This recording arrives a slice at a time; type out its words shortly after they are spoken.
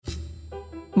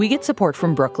We get support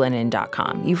from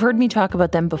Brooklinen.com. You've heard me talk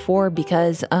about them before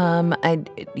because,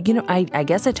 I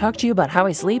guess I talked to you about how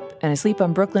I sleep, and I sleep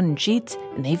on Brooklinen sheets,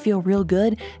 and they feel real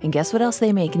good. And guess what else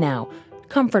they make now?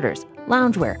 Comforters,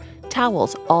 loungewear,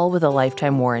 towels, all with a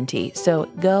lifetime warranty. So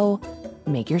go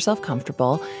make yourself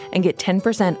comfortable and get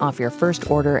 10% off your first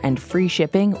order and free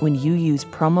shipping when you use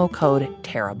promo code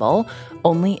TERRIBLE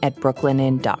only at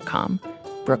Brooklinen.com.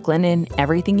 Brooklinen,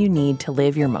 everything you need to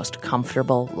live your most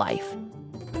comfortable life.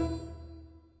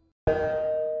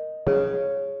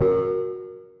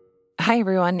 Hi,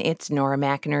 everyone. It's Nora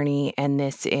McInerney, and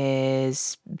this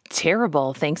is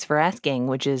Terrible, Thanks for Asking,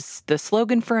 which is the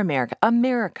slogan for America.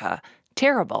 America,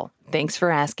 terrible, thanks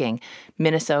for asking.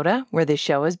 Minnesota, where this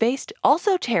show is based,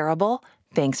 also terrible,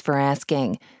 thanks for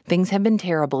asking. Things have been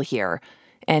terrible here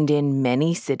and in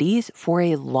many cities for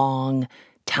a long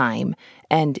time.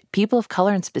 And people of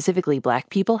color, and specifically Black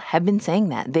people, have been saying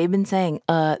that. They've been saying,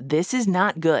 this is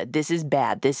not good. This is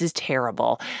bad. This is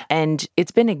terrible. And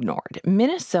it's been ignored.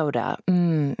 Minnesota.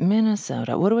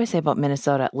 What do I say about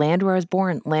Minnesota? Land where I was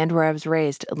born, land where I was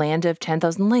raised, land of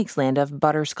 10,000 lakes, land of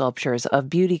butter sculptures, of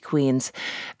beauty queens,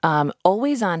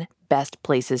 always on best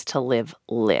places to live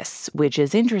lists, which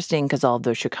is interesting because all of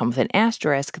those should come with an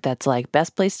asterisk that's like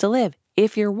best place to live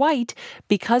if you're white,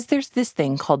 because there's this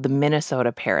thing called the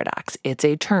Minnesota paradox. It's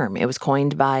a term. It was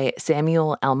coined by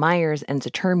Samuel L. Myers, and it's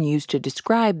a term used to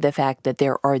describe the fact that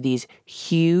there are these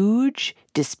huge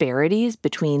disparities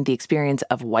between the experience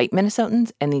of white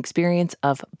Minnesotans and the experience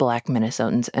of Black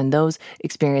Minnesotans. And those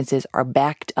experiences are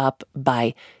backed up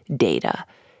by data.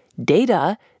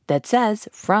 Data that says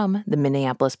from the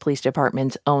Minneapolis Police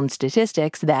Department's own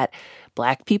statistics that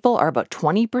Black people are about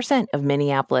 20% of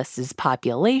Minneapolis's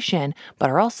population, but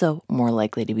are also more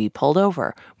likely to be pulled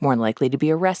over, more likely to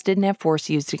be arrested and have force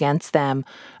used against them,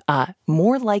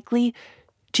 more likely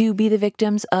to be the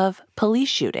victims of police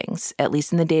shootings, at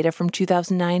least in the data from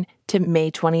 2009 to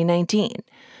May 2019.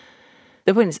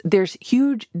 The point is, there's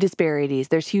huge disparities.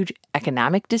 There's huge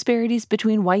economic disparities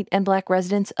between white and Black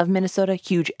residents of Minnesota,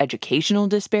 huge educational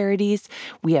disparities.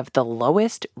 We have the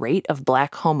lowest rate of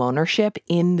Black home ownership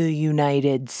in the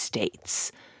United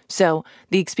States. So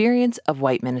the experience of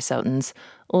white Minnesotans,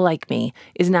 like me,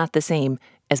 is not the same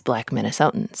as Black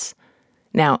Minnesotans.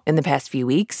 Now, in the past few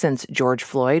weeks, since George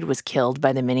Floyd was killed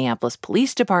by the Minneapolis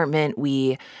Police Department,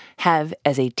 we have,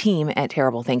 as a team at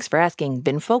Terrible Thanks for Asking,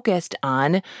 been focused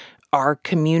on our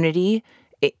community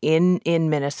in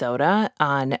Minnesota,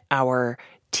 on our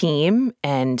team,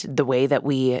 and the way that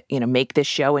we, make this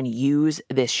show and use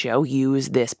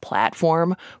this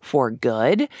platform for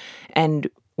good. And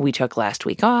we took last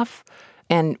week off,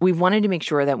 and we wanted to make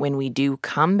sure that when we do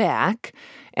come back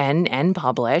and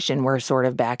publish, and we're sort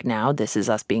of back now, this is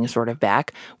us being sort of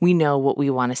back, we know what we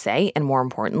want to say, and more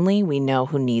importantly, we know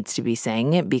who needs to be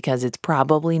saying it, because it's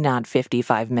probably not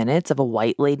 55 minutes of a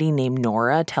white lady named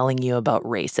Nora telling you about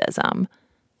racism.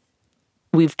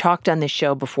 We've talked on this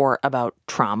show before about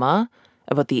trauma,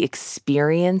 about the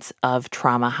experience of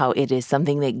trauma, how it is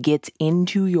something that gets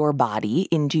into your body,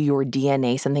 into your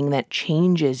DNA, something that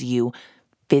changes you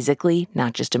physically,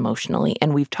 not just emotionally.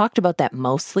 And we've talked about that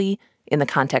mostly in the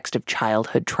context of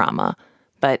childhood trauma.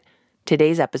 But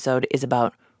today's episode is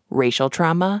about racial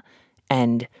trauma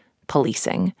and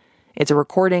policing. It's a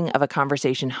recording of a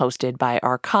conversation hosted by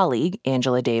our colleague,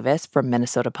 Angela Davis from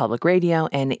Minnesota Public Radio,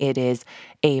 and it is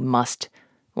a must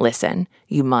listen.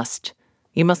 You must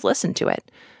listen to it.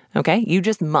 Okay? You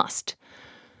just must.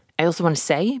 I also want to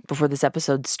say, before this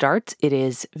episode starts, it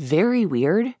is very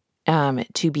weird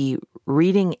to be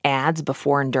reading ads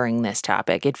before and during this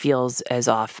topic. It feels as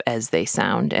off as they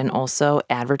sound. And also,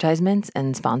 advertisements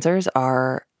and sponsors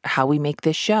are how we make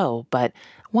this show. But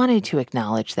wanted to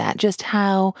acknowledge that, just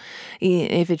how,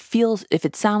 if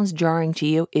it sounds jarring to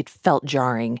you, it felt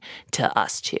jarring to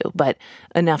us too. But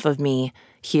enough of me.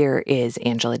 Here is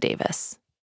Angela Davis.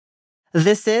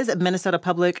 This is Minnesota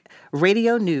Public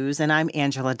Radio News, and I'm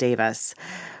Angela Davis.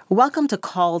 Welcome to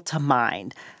Call to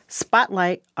Mind,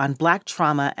 Spotlight on Black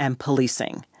Trauma and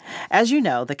Policing. As you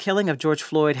know, the killing of George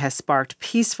Floyd has sparked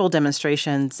peaceful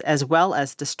demonstrations as well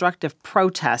as destructive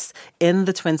protests in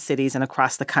the Twin Cities and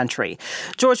across the country.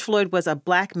 George Floyd was a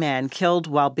Black man killed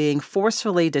while being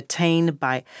forcefully detained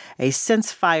by a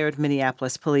since-fired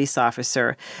Minneapolis police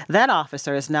officer. That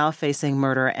officer is now facing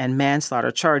murder and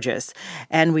manslaughter charges.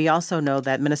 And we also know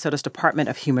that Minnesota's Department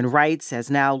of Human Rights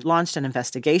has now launched an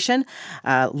investigation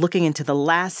looking into the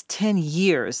last 10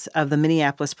 years of the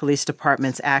Minneapolis Police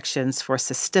Department's actions for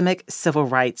sustaining systemic civil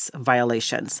rights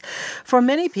violations. For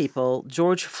many people,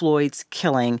 George Floyd's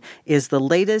killing is the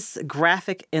latest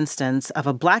graphic instance of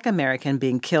a Black American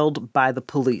being killed by the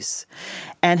police,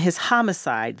 and his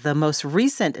homicide, the most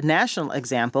recent national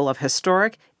example of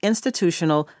historic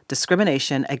institutional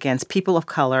discrimination against people of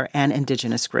color and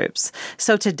indigenous groups.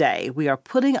 So today, we are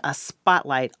putting a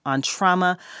spotlight on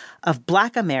trauma of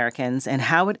Black Americans and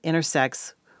how it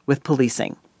intersects with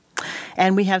policing.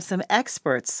 And we have some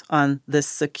experts on this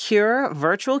secure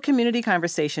virtual community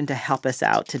conversation to help us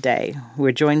out today.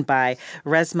 We're joined by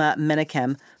Resmaa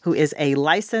Menakem, who is a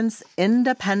licensed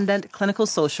independent clinical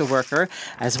social worker,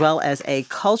 as well as a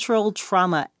cultural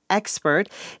trauma expert.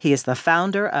 He is the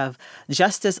founder of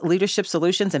Justice Leadership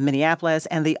Solutions in Minneapolis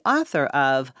and the author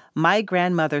of My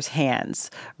Grandmother's Hands,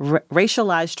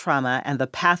 Racialized Trauma and the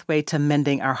Pathway to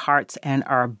Mending Our Hearts and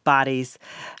Our Bodies.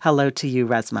 Hello to you,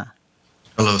 Resmaa.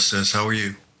 Hello, sis. How are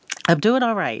you? I'm doing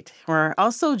all right. We're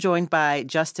also joined by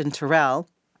Justin Terrell.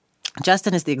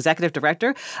 Justin is the executive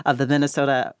director of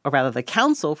the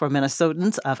Council for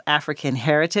Minnesotans of African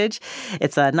Heritage.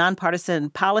 It's a nonpartisan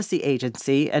policy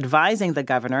agency advising the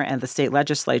governor and the state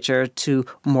legislature to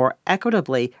more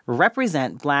equitably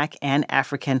represent Black and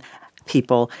African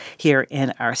people here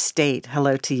in our state.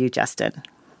 Hello to you, Justin.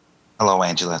 Hello,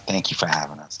 Angela. Thank you for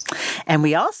having us. And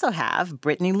we also have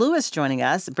Brittany Lewis joining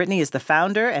us. Brittany is the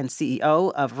founder and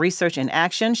CEO of Research in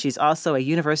Action. She's also a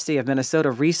University of Minnesota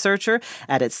researcher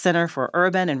at its Center for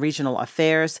Urban and Regional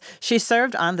Affairs. She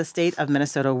served on the State of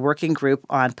Minnesota Working Group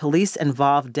on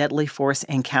Police-Involved Deadly Force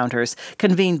Encounters,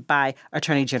 convened by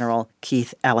Attorney General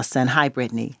Keith Ellison. Hi,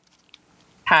 Brittany.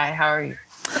 Hi, how are you?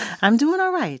 I'm doing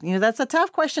all right. You know, that's a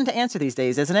tough question to answer these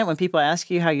days, isn't it? When people ask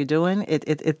you how you're doing,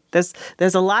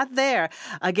 there's a lot there.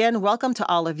 Again, welcome to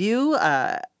all of you.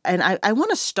 And I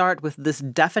want to start with this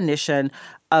definition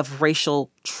of racial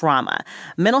trauma.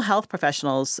 Mental health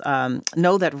professionals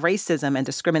know that racism and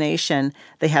discrimination,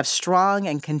 they have strong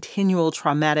and continual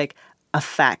traumatic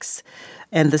effects.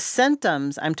 And the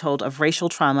symptoms, I'm told, of racial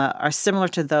trauma are similar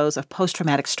to those of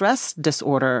post-traumatic stress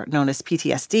disorder known as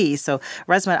PTSD. So,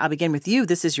 Resmaa, I'll begin with you.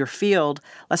 This is your field.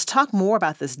 Let's talk more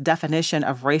about this definition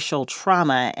of racial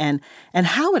trauma and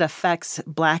how it affects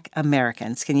Black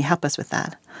Americans. Can you help us with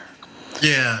that?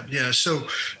 Yeah. So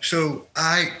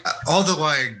although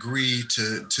I agree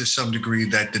to some degree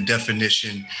that the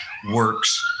definition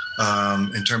works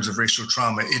in terms of racial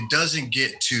trauma, it doesn't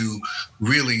get to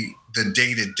really the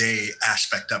day-to-day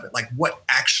aspect of it, like what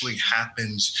actually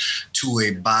happens to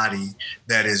a body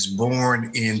that is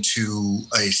born into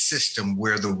a system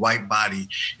where the white body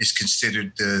is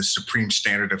considered the supreme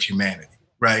standard of humanity,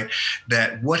 right?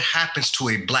 That what happens to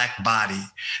a Black body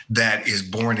that is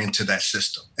born into that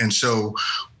system. And so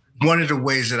one of the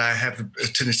ways that I have a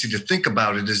tendency to think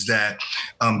about it is that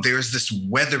there's this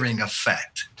weathering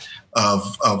effect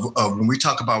of when we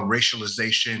talk about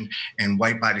racialization and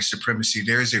white body supremacy,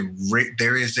 there is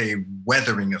a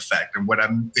weathering effect, and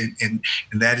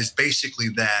that is basically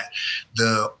that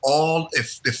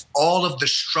if all of the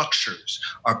structures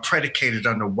are predicated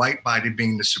on the white body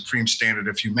being the supreme standard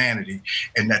of humanity,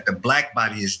 and that the Black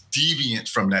body is deviant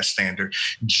from that standard,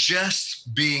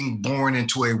 just being born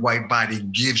into a white body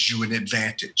gives you an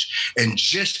advantage, and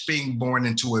just being born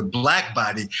into a Black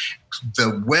body,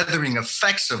 the weathering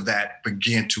effects of that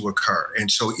begin to occur. And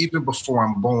so even before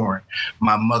I'm born,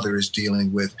 my mother is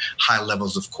dealing with high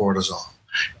levels of cortisol,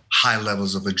 high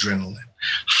levels of adrenaline,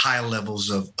 high levels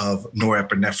of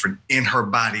norepinephrine in her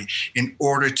body in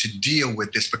order to deal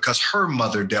with this, because her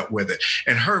mother dealt with it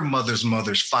and her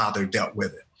mother's father dealt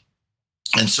with it.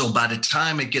 And so by the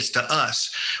time it gets to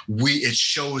us, it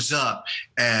shows up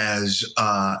as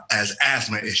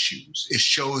asthma issues. It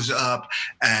shows up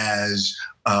as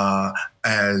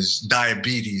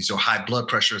diabetes or high blood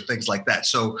pressure, things like that.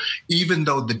 So even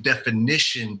though the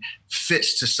definition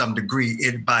fits to some degree,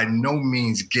 it by no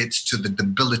means gets to the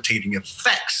debilitating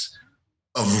effects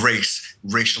of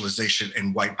racialization,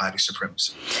 and white body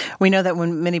supremacy. We know that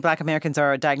when many Black Americans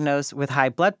are diagnosed with high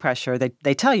blood pressure,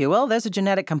 they tell you, well, there's a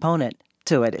genetic component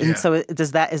to it. And so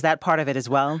is that part of it as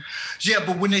well? Yeah,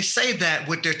 but when they say that,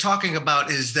 what they're talking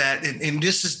about is that, and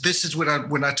this is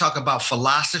when I talk about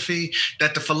philosophy,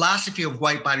 that the philosophy of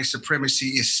white body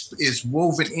supremacy is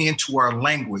woven into our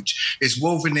language, is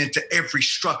woven into every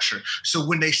structure. So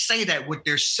when they say that, what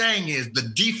they're saying is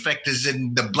the defect is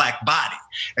in the Black body.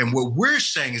 And what we're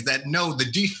saying is that, no, the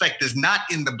defect is not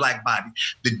in the Black body.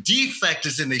 The defect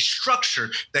is in a structure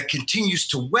that continues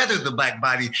to weather the Black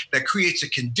body, that creates a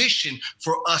condition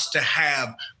for us to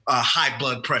have high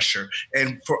blood pressure.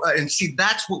 And see,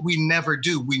 that's what we never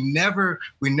do. We never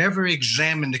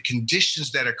examine the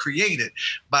conditions that are created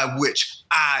by which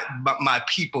my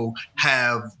people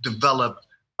have developed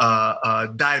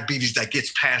diabetes that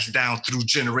gets passed down through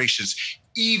generations.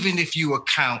 Even if you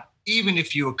account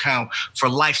for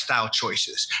lifestyle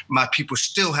choices, my people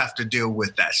still have to deal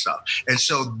with that stuff. And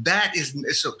so that is,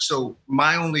 so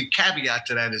my only caveat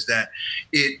to that is that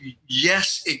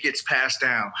it gets passed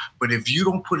down, but if you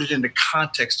don't put it in the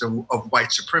context of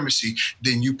white supremacy,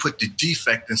 then you put the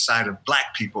defect inside of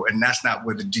Black people, and that's not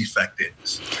where the defect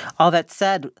is. All that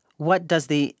said, what's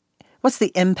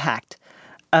the impact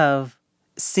of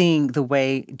seeing the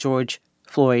way George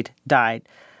Floyd died,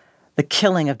 the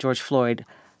killing of George Floyd?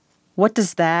 What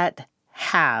does that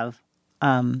have?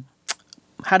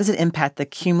 How does it impact the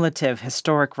cumulative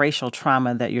historic racial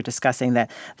trauma that you're discussing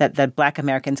that Black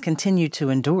Americans continue to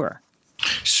endure?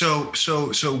 So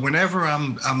whenever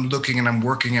I'm looking and I'm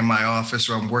working in my office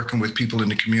or I'm working with people in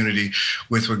the community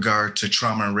with regard to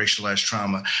trauma and racialized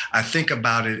trauma, I think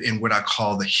about it in what I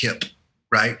call the HIP,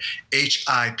 right?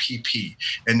 HIPP,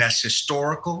 and that's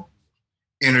historical,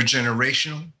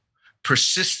 intergenerational,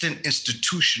 persistent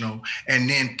institutional, and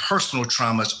then personal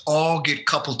traumas all get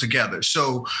coupled together.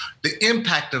 So the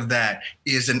impact of that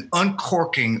is an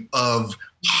uncorking of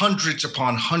hundreds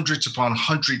upon hundreds upon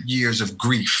 100 years of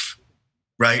grief,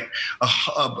 right?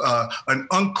 An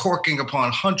uncorking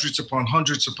upon hundreds upon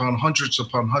hundreds upon hundreds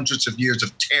upon hundreds of years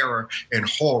of terror and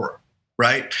horror,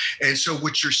 right? And so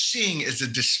what you're seeing is a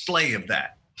display of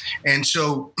that. And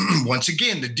so, once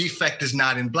again, the defect is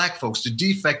not in Black folks. The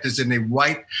defect is in a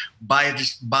white body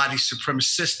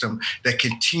supremacist system that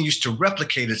continues to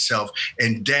replicate itself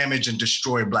and damage and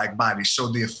destroy Black bodies. So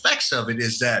the effects of it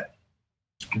is that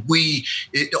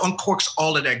it uncorks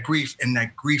all of that grief, and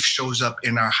that grief shows up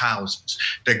in our houses.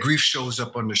 That grief shows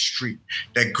up on the street.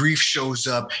 That grief shows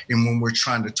up in when we're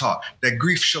trying to talk. That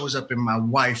grief shows up in my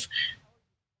wife.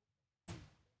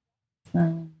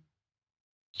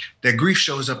 That grief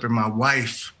shows up in my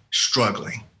wife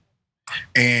struggling.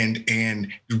 And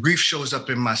the grief shows up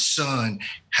in my son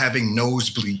having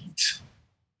nosebleeds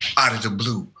out of the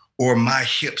blue, or my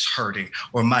hips hurting,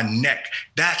 or my neck.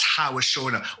 That's how it's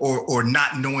showing up, or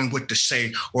not knowing what to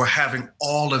say, or having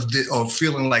all of this, or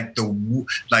feeling like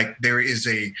there is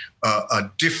a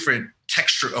different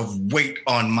texture of weight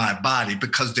on my body,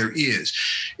 because there is.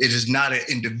 It is not an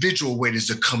individual weight, it's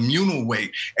a communal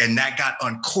weight. And that got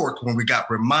uncorked when we got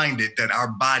reminded that our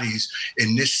bodies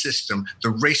in this system, the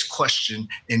race question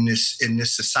in this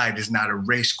society is not a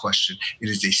race question. It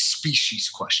is a species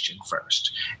question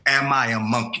first. Am I a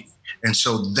monkey? And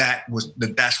so that's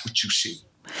what you see.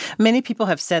 Many people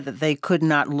have said that they could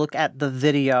not look at the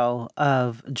video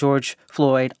of George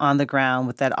Floyd on the ground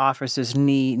with that officer's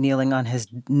knee kneeling on his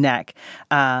neck.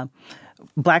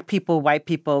 Black people, white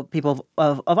people, people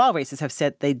of all races have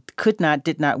said they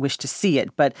did not wish to see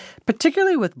it. But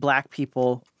particularly with Black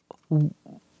people,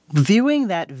 viewing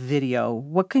that video,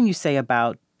 what can you say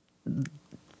about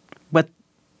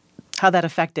how that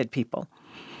affected people?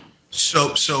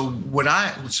 So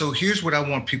here's what I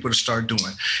want people to start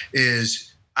doing is,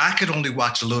 I could only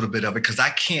watch a little bit of it because I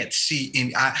can't see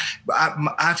any.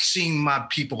 I've seen my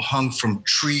people hung from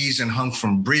trees and hung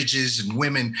from bridges, and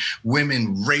women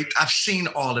raped. I've seen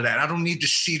all of that. I don't need to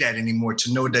see that anymore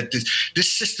to know that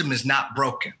this system is not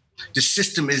broken. The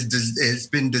system has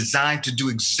been designed to do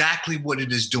exactly what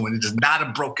it is doing. It is not a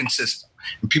broken system.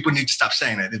 And people need to stop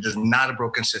saying that. It is not a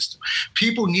broken system.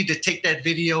 People need to take that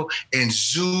video and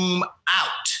zoom out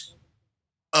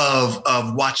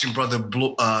of watching brother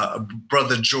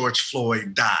George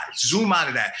Floyd die. Zoom out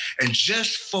of that and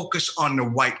just focus on the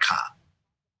white cop.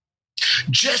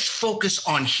 Just focus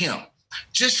on him.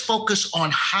 Just focus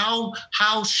on how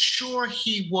sure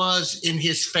he was in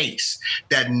his face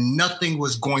that nothing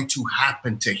was going to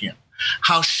happen to him.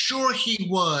 How sure he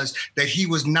was that he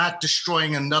was not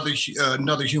destroying another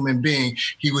human being.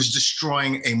 He was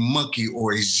destroying a monkey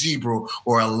or a zebra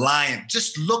or a lion.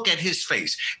 Just look at his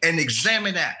face and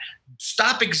examine that.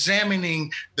 Stop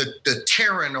examining the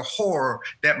terror and the horror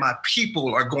that my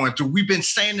people are going through. We've been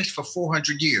saying this for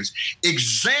 400 years.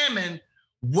 Examine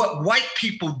what white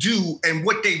people do and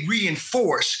what they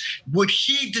reinforce. What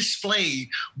he displayed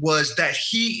was that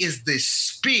he is the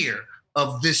spear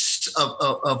of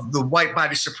the white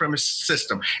body supremacist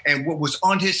system, and what was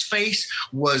on his face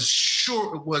was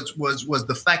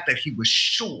the fact that he was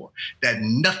sure that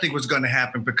nothing was going to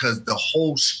happen because the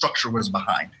whole structure was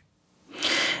behind it.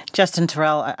 Justin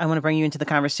Terrell, I want to bring you into the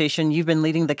conversation. You've been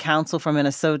leading the Council for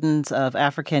Minnesotans of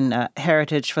African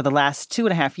Heritage for the last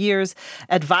 2.5 years,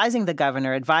 advising the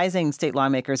governor, advising state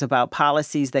lawmakers about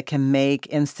policies that can make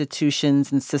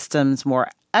institutions and systems more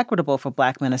equitable for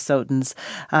Black Minnesotans.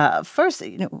 First,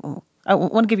 I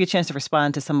want to give you a chance to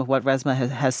respond to some of what Resmaa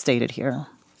has stated here.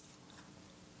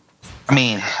 I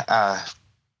mean, I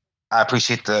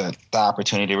appreciate the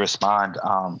opportunity to respond.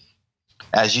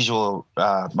 As usual,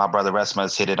 my brother Resmaa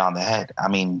has hit it on the head. I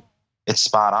mean, it's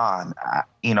spot on. I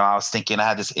was thinking, I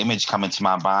had this image come into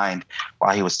my mind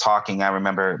while he was talking. I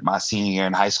remember my senior year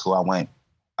in high school, I went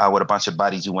with a bunch of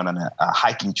buddies. We went on a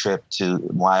hiking trip to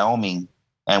Wyoming,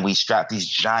 and we strapped these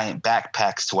giant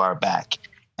backpacks to our back.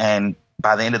 And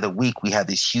by the end of the week, we had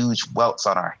these huge welts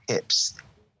on our hips.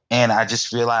 And I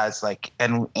just realized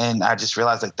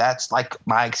that's like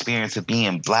my experience of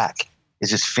being Black. Is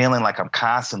just feeling like I'm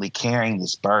constantly carrying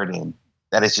this burden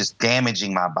that is just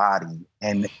damaging my body,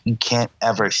 and you can't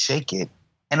ever shake it.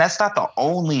 And that's not the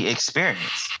only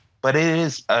experience, but it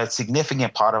is a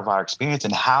significant part of our experience,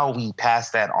 and how we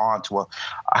pass that on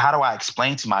how do I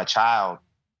explain to my child,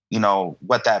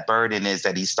 what that burden is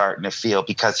that he's starting to feel,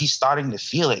 because he's starting to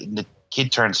feel it, and the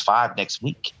kid turns 5 next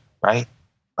week, right?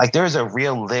 Like, there's a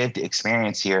real lived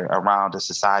experience here around a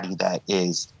society that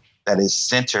is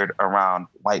centered around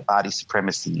white body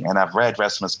supremacy. And I've read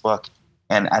Resmaa's book,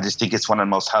 and I just think it's one of the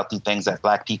most healthy things that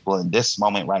Black people in this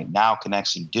moment right now can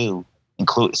actually do,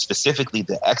 include specifically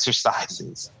the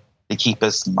exercises to keep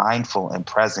us mindful and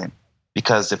present.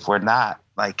 Because if we're not,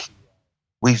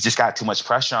 we've just got too much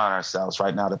pressure on ourselves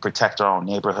right now to protect our own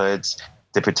neighborhoods,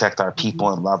 to protect our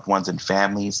people and loved ones and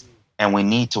families. And we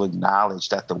need to acknowledge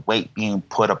that the weight being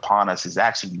put upon us is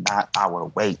actually not our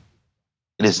weight.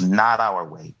 It is not our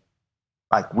weight.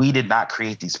 We did not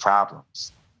create these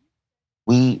problems.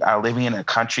 We are living in a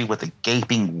country with a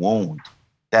gaping wound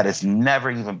that has never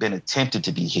even been attempted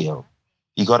to be healed.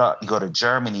 You go to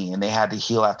Germany, and they had to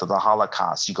heal after the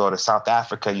Holocaust. You go to South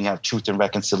Africa, and you have Truth and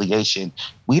Reconciliation.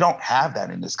 We don't have that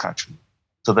in this country.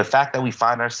 So the fact that we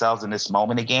find ourselves in this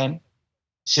moment again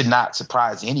should not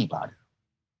surprise anybody.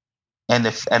 And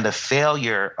the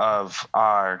failure of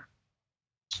our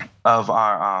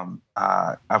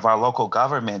local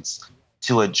governments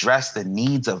to address the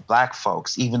needs of Black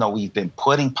folks, even though we've been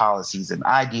putting policies and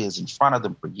ideas in front of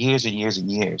them for years and years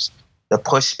and years, the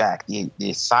pushback,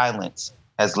 the silence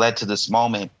has led to this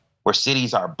moment where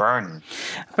cities are burning.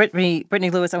 Brittany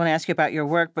Lewis, I want to ask you about your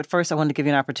work, but first I want to give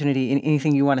you an opportunity,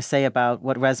 anything you want to say about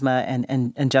what Resmaa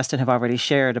and Justin have already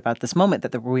shared about this moment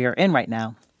that we are in right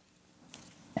now.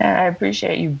 I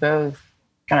appreciate you both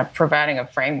kind of providing a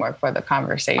framework for the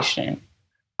conversation.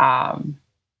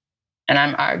 And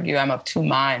I'm of two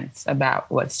minds about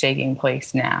what's taking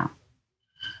place now.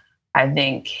 I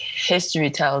think history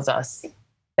tells us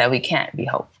that we can't be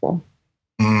hopeful.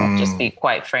 I'll just be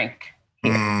quite frank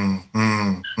here.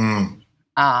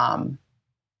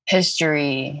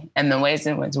 History and the ways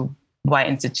in which white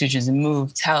institutions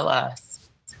move tell us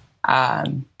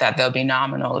that there'll be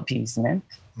nominal appeasement.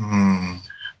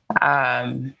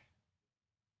 And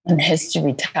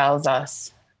history tells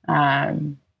us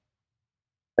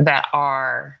that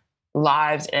our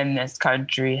lives in this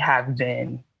country have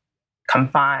been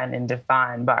confined and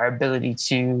defined by our ability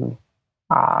to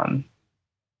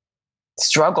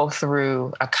struggle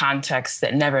through a context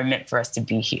that never meant for us to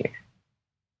be here.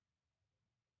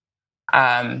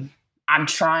 I'm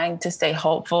trying to stay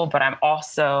hopeful, but I'm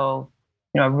also,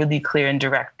 a really clear and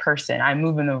direct person. I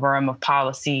move in the realm of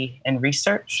policy and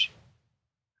research.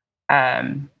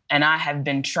 And I have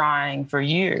been trying for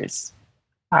years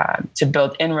to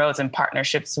build inroads and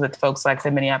partnerships with folks like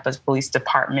the Minneapolis Police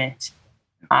Department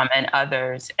and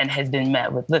others, and has been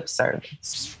met with lip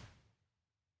service.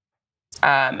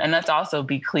 And let's also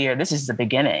be clear, this is the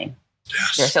beginning.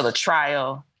 Yes. There's still a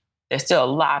trial. There's still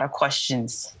a lot of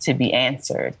questions to be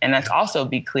answered. And let's also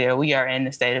be clear, we are in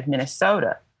the state of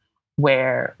Minnesota,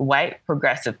 where white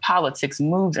progressive politics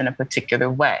moves in a particular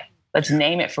way. Let's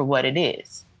name it for what it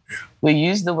is. We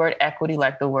use the word equity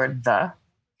like the word the.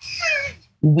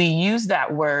 We use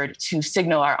that word to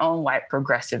signal our own white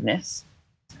progressiveness.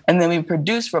 And then we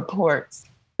produce reports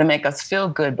that make us feel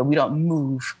good, but we don't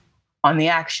move on the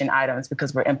action items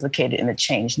because we're implicated in the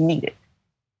change needed.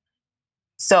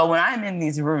 So when I'm in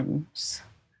these rooms,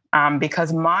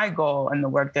 because my goal and the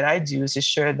work that I do is to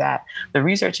ensure that the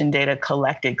research and data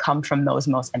collected come from those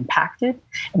most impacted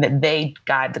and that they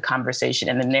guide the conversation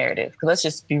and the narrative. Because let's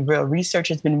just be real, research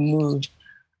has been moved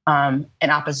in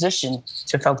opposition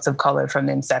to folks of color from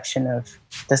the inception of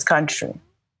this country.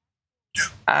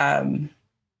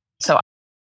 So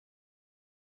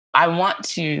I want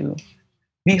to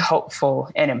be hopeful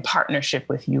and in partnership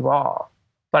with you all.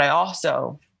 But I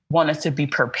also want us to be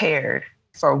prepared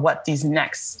for what these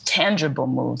next tangible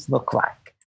moves look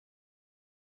like.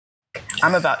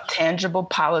 I'm about tangible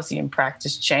policy and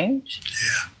practice change.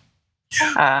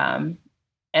 And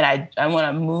I want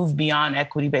to move beyond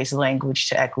equity-based language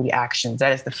to equity actions.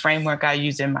 That is the framework I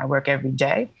use in my work every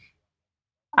day.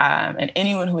 And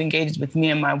anyone who engages with me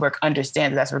in my work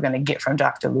understands that's what we're going to get from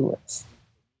Dr. Lewis.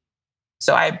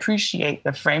 So I appreciate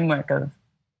the framework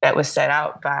that was set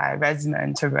out by Resmaa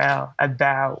and Terrell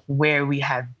about where we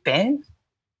have been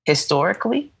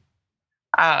historically.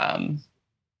 But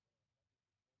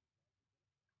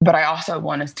I also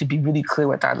want us to be really clear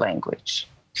with our language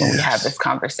when we have this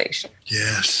conversation.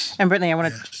 Yes. And Brittany, I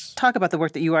want to talk about the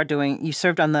work that you are doing. You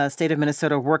served on the State of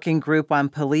Minnesota Working Group on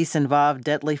Police-Involved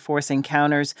Deadly Force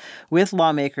Encounters with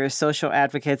lawmakers, social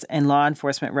advocates, and law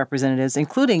enforcement representatives,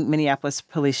 including Minneapolis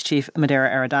Police Chief Madera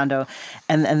Arradondo.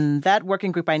 And that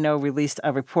working group, I know, released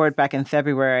a report back in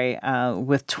February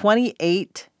with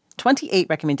 28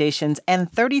 recommendations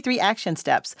and 33 action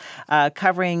steps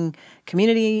covering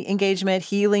community engagement,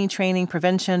 healing, training,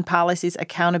 prevention, policies,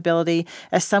 accountability.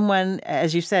 As someone,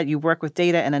 as you said, you work with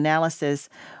data and analysis.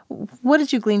 What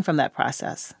did you glean from that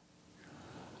process?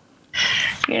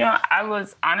 I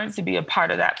was honored to be a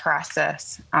part of that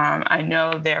process. I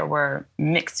know there were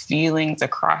mixed feelings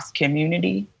across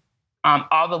community, all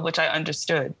of which I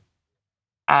understood.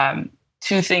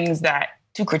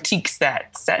 Two critiques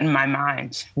that set in my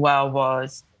mind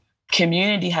was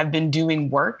community have been doing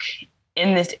work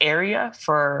in this area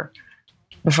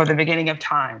before the beginning of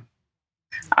time.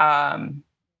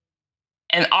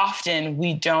 And often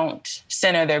we don't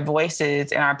center their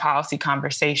voices in our policy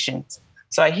conversations.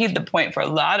 So I heed the point for a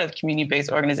lot of community-based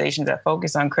organizations that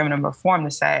focus on criminal reform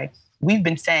to say, we've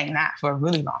been saying that for a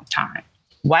really long time.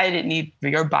 Why did it need for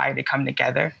your body to come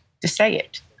together to say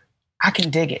it? I can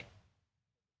dig it.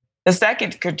 The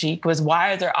second critique was,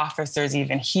 why are there officers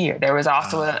even here? There was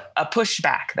also a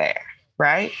pushback there,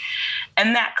 right?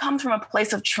 And that comes from a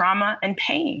place of trauma and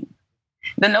pain.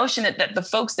 The notion that the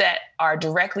folks that are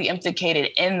directly implicated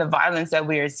in the violence that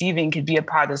we are receiving could be a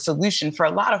part of the solution, for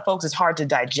a lot of folks, is hard to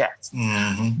digest.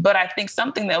 Mm-hmm. But I think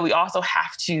something that we also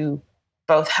have to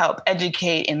both help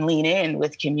educate and lean in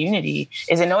with community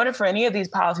is, in order for any of these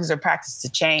policies or practices to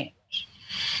change,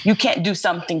 you can't do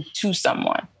something to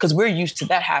someone, because we're used to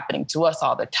that happening to us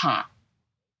all the time.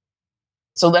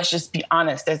 So let's just be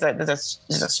honest. There's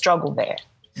a struggle there.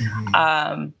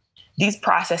 Mm-hmm. These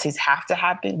processes have to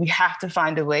happen. We have to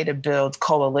find a way to build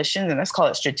coalitions, and let's call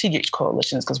it strategic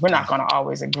coalitions, because we're not going to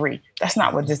always agree. That's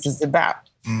not what this is about.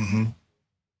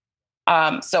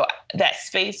 Mm-hmm. So that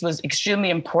space was extremely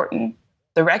important.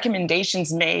 The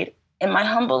recommendations made, in my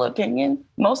humble opinion,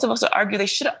 most of us would argue they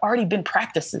should have already been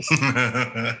practices.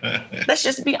 Let's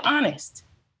just be honest.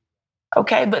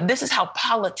 Okay, but this is how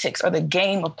politics, or the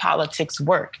game of politics,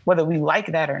 work, whether we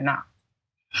like that or not.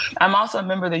 I'm also a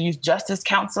member of the Youth Justice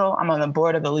Council. I'm on the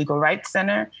board of the Legal Rights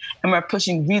Center, and we're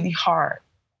pushing really hard.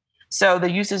 So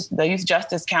the Youth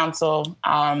Justice Council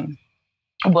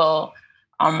will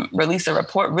release a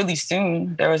report really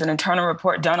soon. There was an internal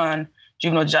report done on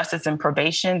juvenile justice and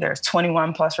probation. There's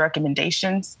 21 plus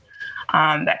recommendations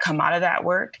that come out of that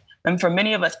work. And for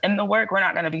many of us in the work, we're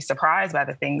not going to be surprised by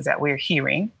the things that we're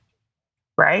hearing,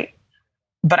 right?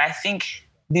 But I think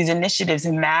these initiatives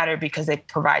matter because they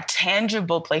provide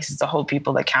tangible places to hold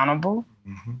people accountable.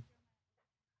 Mm-hmm.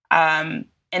 And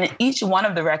in each one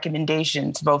of the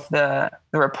recommendations, both the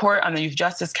report on the Youth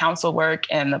Justice Council work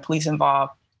and the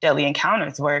Police-Involved Deadly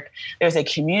Encounters work, there's a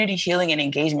community healing and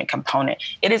engagement component.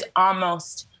 It is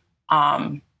almost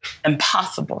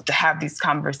impossible to have these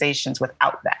conversations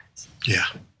without that. Yeah.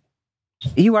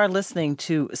 You are listening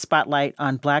to Spotlight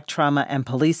on Black Trauma and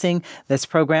Policing. This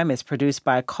program is produced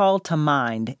by Call to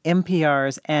Mind,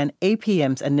 NPR's and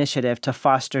APM's initiative to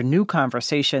foster new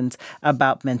conversations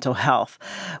about mental health.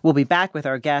 We'll be back with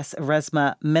our guests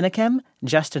Resmaa Menakem,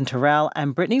 Justin Terrell,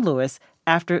 and Brittany Lewis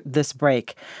after this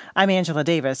break. I'm Angela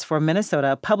Davis for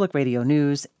Minnesota Public Radio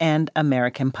News and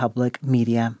American Public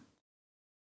Media.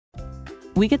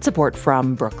 We get support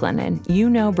from Brooklinen. You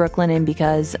know Brooklinen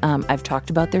because I've talked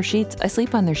about their sheets. I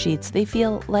sleep on their sheets. They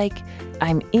feel like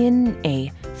I'm in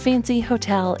a fancy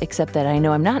hotel, except that I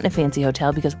know I'm not in a fancy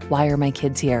hotel because why are my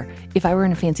kids here? If I were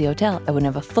in a fancy hotel, I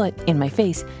wouldn't have a foot in my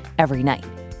face every night.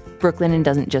 Brooklinen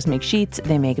doesn't just make sheets.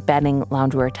 They make bedding,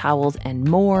 loungewear, towels, and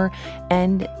more.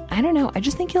 And I don't know, I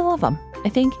just think you'll love them. I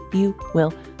think you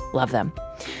will love them.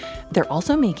 They're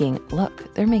also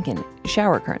they're making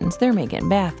shower curtains, they're making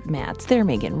bath mats, they're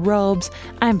making robes.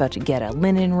 I'm about to get a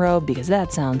linen robe because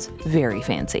that sounds very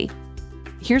fancy.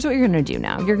 here's what you're going to do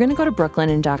now. You're going to go to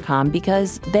brooklinen.com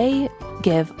because they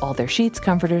give all their sheets,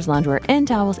 comforters, loungewear, and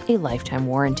towels a lifetime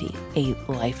warranty. A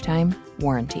lifetime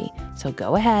warranty. So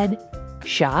go ahead,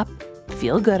 shop,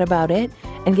 feel good about it,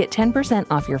 and get 10%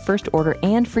 off your first order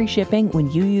and free shipping when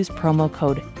you use promo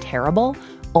code TERRIBLE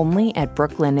only at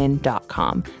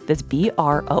brooklinen.com. That's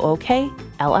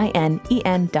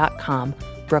BROOKLINEN.com.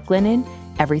 Brooklinen,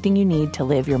 everything you need to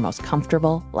live your most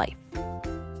comfortable life.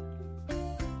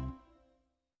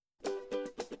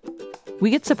 We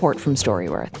get support from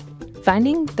Storyworth.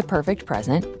 Finding the perfect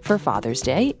present for Father's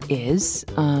Day is,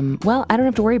 well, I don't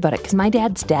have to worry about it because my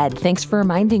dad's dead. Thanks for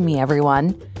reminding me,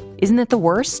 everyone. Isn't that the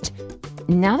worst?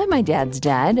 Now that my dad's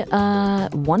dead,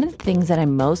 one of the things that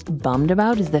I'm most bummed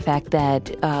about is the fact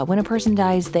that when a person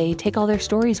dies, they take all their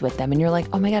stories with them. And you're like,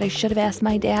 oh my God, I should have asked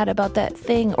my dad about that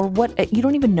thing or what. You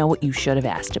don't even know what you should have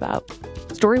asked about.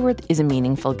 Storyworth is a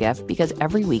meaningful gift because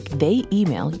every week they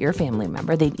email your family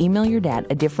member, they'd email your dad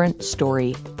a different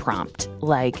story prompt.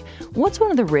 Like, what's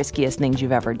one of the riskiest things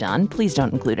you've ever done? Please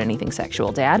don't include anything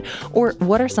sexual, Dad. Or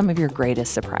what are some of your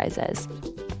greatest surprises?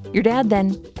 Your dad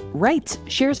then writes,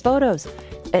 shares photos,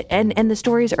 and the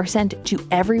stories are sent to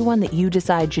everyone that you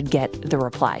decide should get the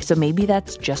reply. So maybe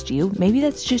that's just you. Maybe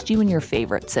that's just you and your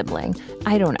favorite sibling.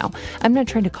 I don't know. I'm not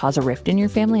trying to cause a rift in your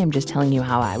family. I'm just telling you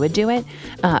how I would do it.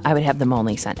 I would have them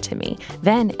only sent to me.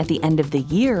 Then at the end of the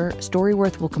year,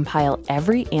 Storyworth will compile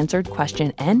every answered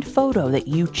question and photo that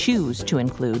you choose to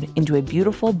include into a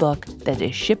beautiful book that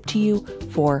is shipped to you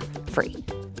for free.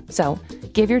 So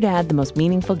give your dad the most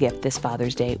meaningful gift this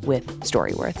Father's Day with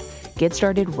Storyworth. Get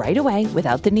started right away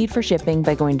without the need for shipping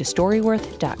by going to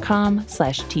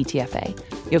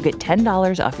storyworth.com/TTFA. You'll get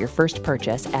 $10 off your first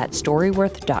purchase at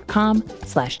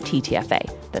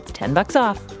storyworth.com/TTFA. That's $10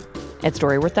 off at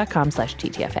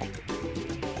storyworth.com/TTFA.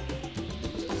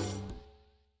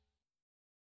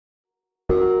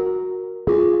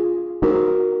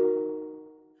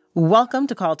 Welcome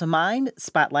to Call to Mind,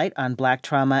 Spotlight on Black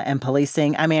Trauma and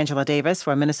Policing. I'm Angela Davis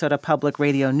for Minnesota Public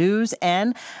Radio News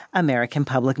and American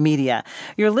Public Media.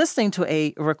 You're listening to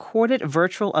a recorded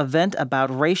virtual event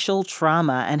about racial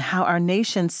trauma and how our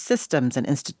nation's systems and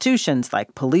institutions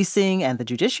like policing and the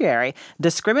judiciary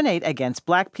discriminate against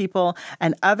Black people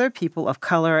and other people of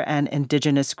color and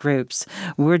indigenous groups.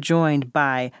 We're joined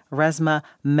by Resmaa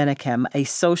Menakem, a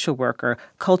social worker,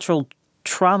 cultural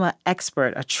trauma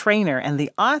expert, a trainer, and the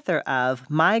author of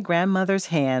My Grandmother's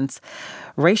Hands,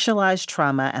 Racialized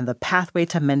Trauma and the Pathway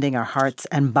to Mending Our Hearts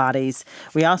and Bodies.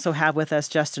 We also have with us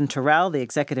Justin Terrell, the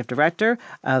executive director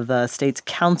of the state's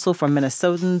Council for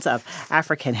Minnesotans of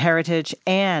African Heritage,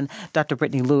 and Dr.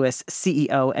 Brittany Lewis,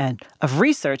 CEO of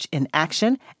Research in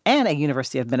Action and a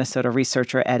University of Minnesota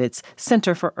researcher at its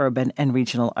Center for Urban and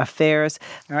Regional Affairs.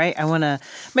 All right, I want to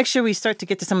make sure we start to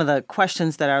get to some of the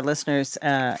questions that our listeners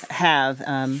have.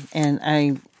 And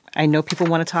I know people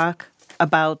want to talk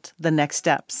about the next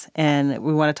steps, and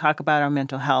we want to talk about our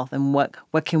mental health and what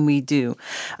can we do.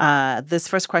 This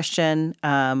first question,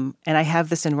 and I have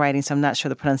this in writing, so I'm not sure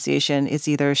the pronunciation, is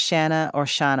either Shanna or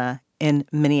Shana in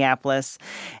Minneapolis.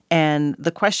 And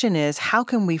the question is, how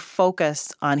can we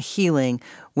focus on healing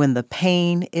when the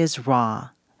pain is raw?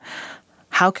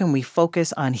 How can we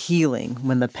focus on healing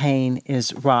when the pain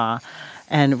is raw?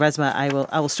 And Resmaa,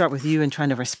 I will start with you in trying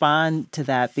to respond to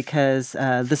that because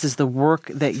this is the work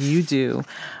that you do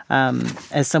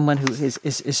as someone who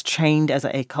is trained as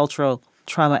a cultural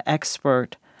trauma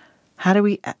expert. How do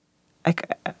we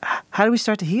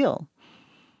start to heal?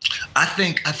 I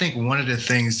think one of the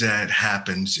things that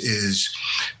happens is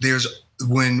there's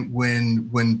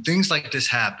when things like this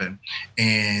happen,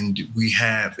 and we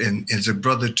have, and as a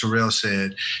brother Terrell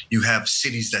said, you have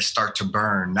cities that start to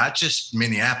burn, not just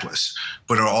Minneapolis,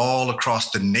 but are all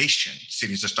across the nation.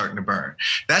 Cities are starting to burn.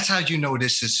 That's how you know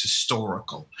this is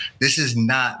historical. This is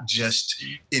not just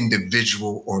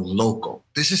individual or local.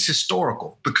 This is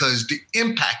historical because the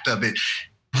impact of it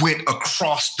went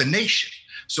across the nation.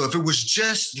 So if it was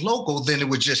just local, then it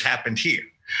would just happen here.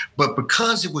 But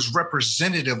because it was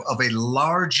representative of a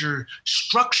larger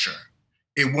structure,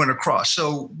 it went across.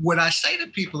 So what I say to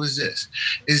people is this,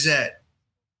 is that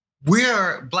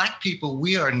Black people,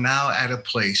 we are now at a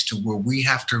place to where we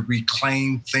have to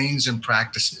reclaim things and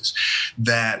practices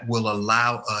that will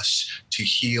allow us to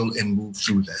heal and move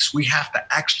through this. We have to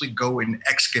actually go and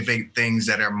excavate things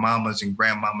that our mamas and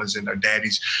grandmamas and our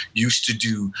daddies used to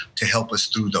do to help us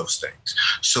through those things.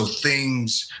 So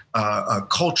things,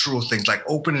 cultural things like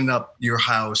opening up your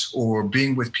house or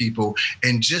being with people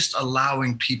and just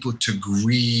allowing people to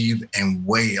grieve and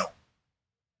wail.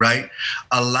 right?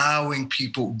 Allowing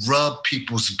people, rub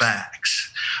people's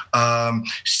backs,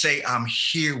 say, I'm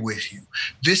here with you.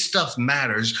 This stuff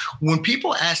matters. When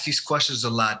people ask these questions a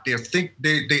lot,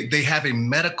 they have a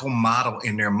medical model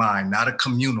in their mind, not a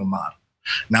communal model,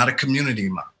 not a community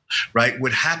model. Right?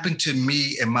 What happened to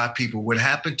me and my people, what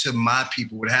happened to my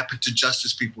people, what happened to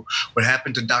Justice people, what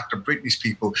happened to Dr. Brittany's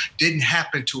people didn't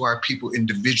happen to our people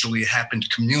individually, it happened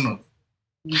communally.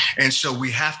 And so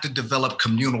we have to develop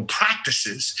communal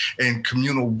practices and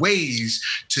communal ways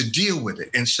to deal with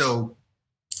it. And so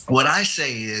what I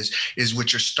say is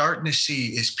what you're starting to see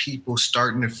is people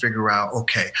starting to figure out,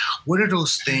 okay, what are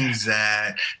those things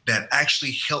that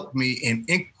actually help me in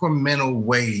incremental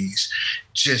ways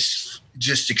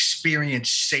just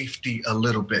experience safety a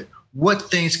little bit? What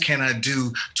things can I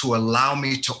do to allow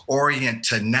me to orient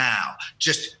to now,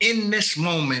 just in this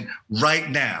moment right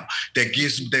now, that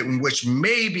in which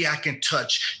maybe I can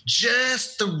touch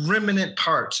just the remnant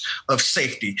parts of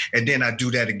safety. And then I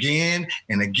do that again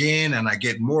and again, and I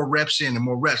get more reps in and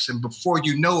more reps. And before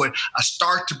you know it, I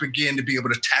start to begin to be able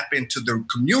to tap into the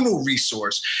communal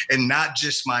resource and not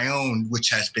just my own, which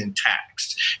has been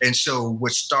taxed. And so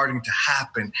what's starting to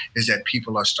happen is that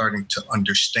people are starting to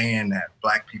understand that.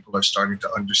 Black people are starting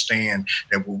to understand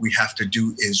that what we have to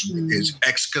do is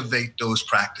excavate those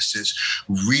practices,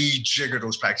 rejigger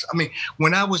those practices. I mean,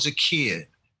 when I was a kid,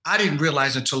 I didn't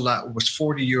realize until I was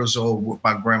 40 years old what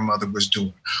my grandmother was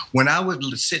doing. When I would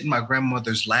sit in my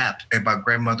grandmother's lap and my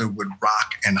grandmother would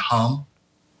rock and hum.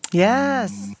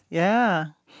 Yes. Yeah.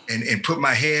 And put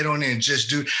my head on it and just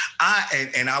do,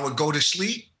 and I would go to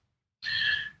sleep.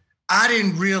 I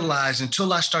didn't realize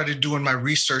until I started doing my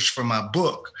research for my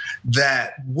book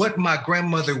that what my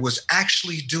grandmother was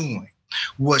actually doing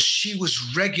was she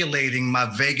was regulating my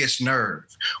vagus nerve,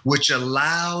 which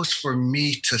allows for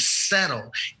me to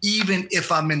settle even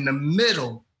if I'm in the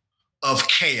middle of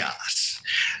chaos.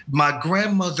 My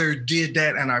grandmother did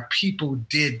that, and our people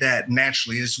did that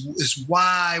naturally. Is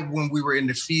why when we were in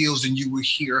the fields and you would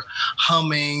hear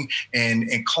humming and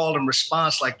call and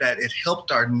response like that, it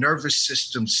helped our nervous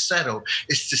system settle.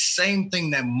 It's the same thing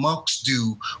that monks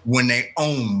do when they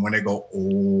go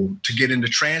om, to get into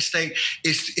trance state.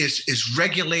 It's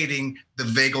regulating the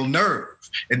vagal nerve.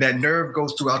 And that nerve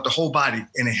goes throughout the whole body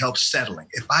and it helps settling.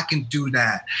 If I can do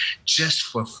that just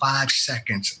for 5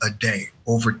 seconds a day,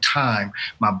 over time,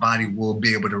 my body will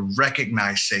be able to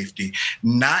recognize safety.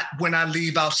 Not when I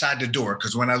leave outside the door,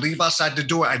 because when I leave outside the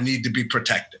door, I need to be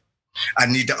protected. I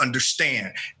need to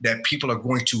understand that people are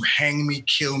going to hang me,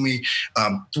 kill me,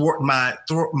 thwart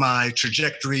my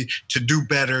trajectory to do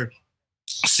better.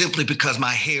 Simply because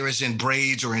my hair is in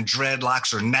braids or in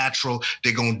dreadlocks or natural,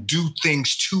 they're going to do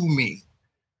things to me.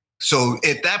 So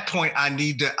at that point, I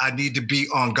need to be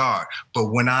on guard.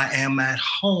 But when I am at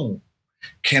home,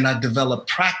 can I develop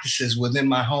practices within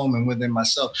my home and within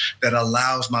myself that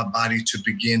allows my body to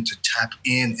begin to tap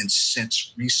in and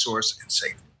sense resource and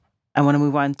safety? I want to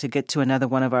move on to get to another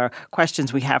one of our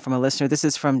questions we have from a listener. This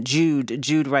is from Jude.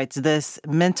 Jude writes this: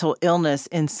 mental illness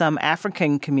in some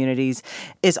African communities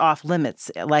is off limits,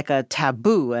 like a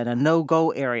taboo and a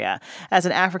no-go area. As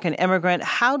an African immigrant,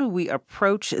 how do we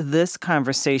approach this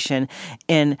conversation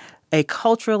in a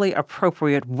culturally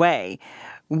appropriate way?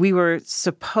 We were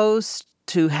supposed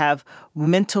to have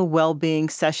mental well-being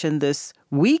session this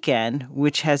weekend,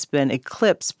 which has been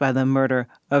eclipsed by the murder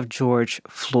of George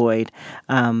Floyd.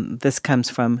 This comes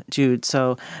from Jude.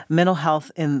 So mental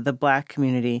health in the Black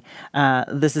community,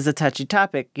 this is a touchy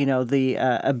topic. You know, the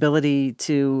ability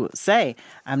to say,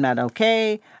 I'm not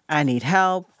okay, I need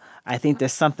help, I think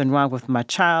there's something wrong with my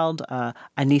child,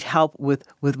 I need help with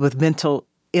mental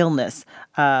illness.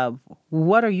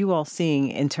 What are you all seeing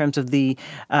in terms of the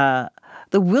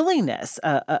willingness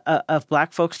of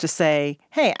Black folks to say,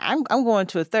 hey, I'm going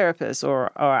to a therapist, or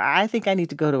I think I need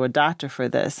to go to a doctor for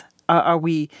this? Are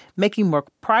we making more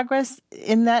progress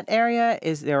in that area?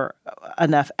 Is there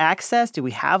enough access? Do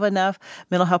we have enough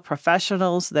mental health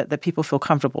professionals that people feel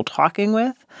comfortable talking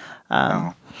with?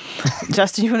 No.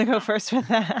 Justin, you want to go first with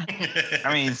that?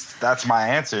 I mean, that's my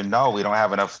answer. No, we don't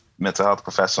have enough mental health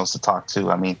professionals to talk to.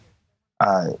 I mean,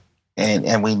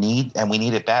 and we need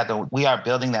it bad. Though we are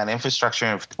building that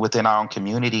infrastructure within our own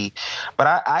community,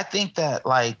 but I think that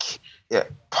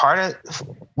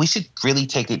we should really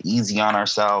take it easy on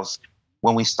ourselves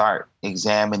when we start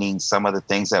examining some of the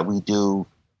things that we do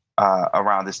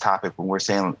around this topic. When we're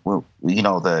saying,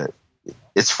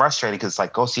 it's frustrating because it's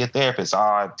like, go see a therapist,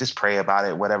 just pray about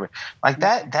it, whatever. Like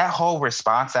that whole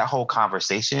response, that whole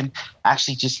conversation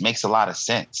actually just makes a lot of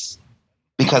sense.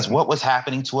 Because what was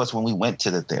happening to us when we went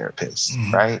to the therapist,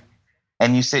 right?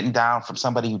 and you sitting down from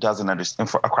somebody who doesn't understand,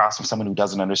 across from someone who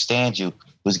doesn't understand you,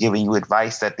 who's giving you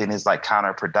advice that then is like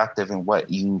counterproductive in what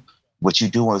you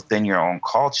do within your own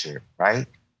culture, right?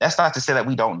 That's not to say that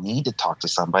we don't need to talk to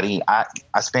somebody. I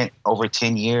spent over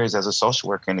 10 years as a social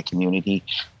worker in the community,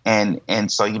 and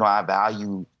so I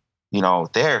value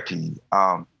therapy.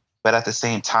 But at the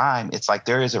same time, it's like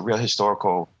there is a real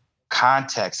historical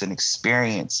context and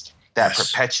experience that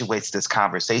perpetuates this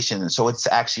conversation. And so it's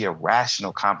actually a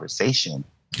rational conversation.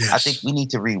 Yes. I think we need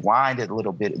to rewind it a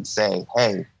little bit and say,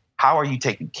 hey, how are you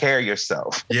taking care of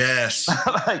yourself? Yes.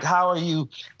 Like, are you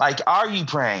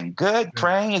praying? Good.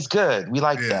 Praying is good. We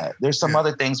like that. There's some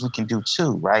other things we can do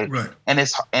too, right? And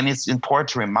it's important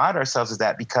to remind ourselves of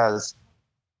that, because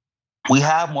we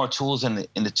have more tools in the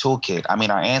toolkit. I mean,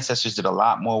 our ancestors did a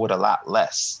lot more with a lot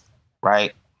less,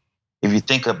 right? If you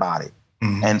think about it.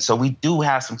 Mm-hmm. And so we do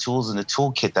have some tools in the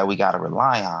toolkit that we got to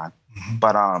rely on. Mm-hmm.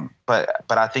 But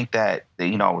I think that,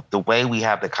 the way we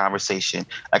have the conversation,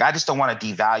 like, I just don't want to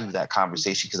devalue that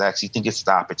conversation, because I actually think it's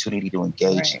the opportunity to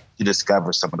engage, to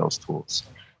discover some of those tools.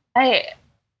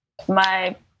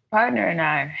 My partner and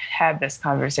I have this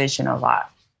conversation a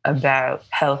lot about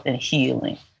health and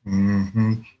healing.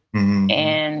 Mm-hmm. Mm-hmm.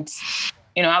 And,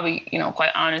 I'll be,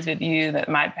 quite honest with you that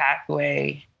my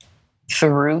pathway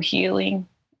through healing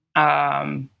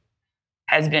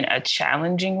has been a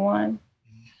challenging one.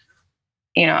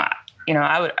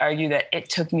 I would argue that it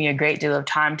took me a great deal of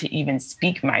time to even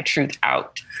speak my truth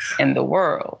out in the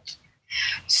world.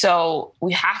 So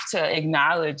we have to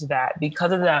acknowledge that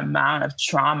because of the amount of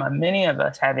trauma many of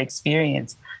us have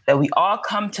experienced, that we all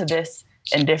come to this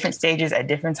in different stages at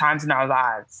different times in our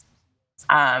lives.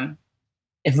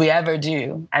 If we ever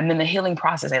do. And then the healing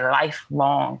process, a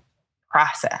lifelong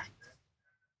process.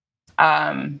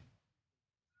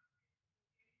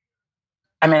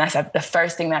 That's the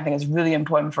first thing that I think is really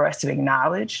important for us to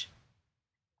acknowledge.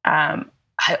 I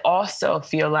also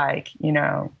feel like,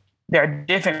 there are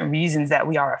different reasons that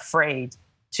we are afraid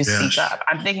to speak up.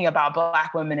 I'm thinking about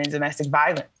Black women in domestic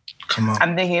violence. Come on.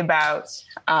 I'm thinking about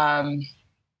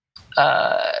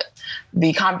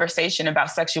the conversation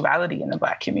about sexuality in the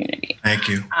Black community. Thank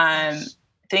you. I'm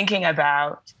thinking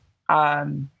about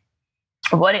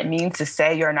what it means to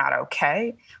say you're not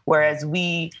okay, whereas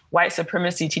white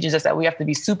supremacy teaches us that we have to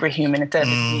be superhuman instead of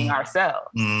just being ourselves.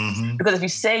 Mm-hmm. Because if you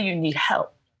say you need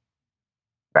help,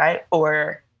 right?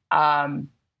 Or I'm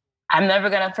never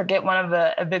going to forget one of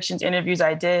the evictions interviews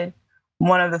I did.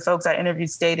 One of the folks I interviewed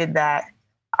stated that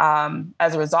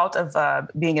as a result of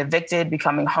being evicted,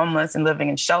 becoming homeless, and living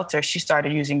in shelter, she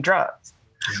started using drugs.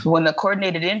 Yeah. When the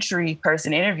coordinated entry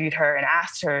person interviewed her and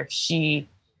asked her if she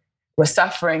was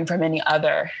suffering from any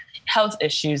other health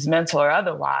issues, mental or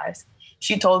otherwise,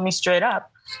 she told me straight up,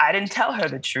 I didn't tell her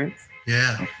the truth.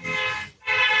 Yeah.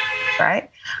 Right?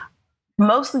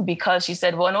 Mostly because she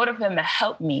said, well, in order for them to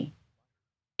help me,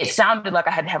 it sounded like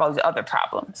I had to have all these other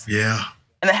problems. Yeah.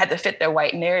 And they had to fit their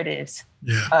white narratives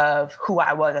of who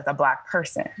I was as a Black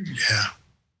person. Yeah.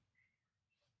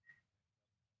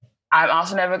 I'm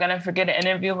also never going to forget an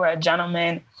interview where a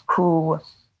gentleman who,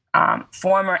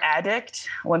 former addict,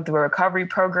 went through a recovery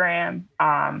program,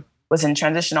 was in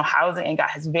transitional housing, and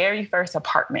got his very first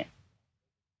apartment.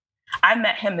 I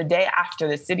met him the day after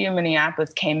the city of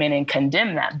Minneapolis came in and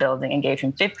condemned that building and gave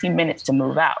him 15 minutes to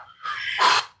move out.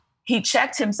 He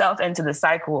checked himself into the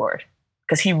psych ward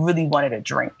because he really wanted a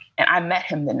drink. And I met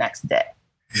him the next day.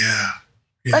 Yeah.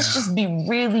 Let's just be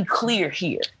really clear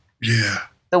here. Yeah.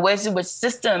 The ways in which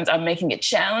systems are making it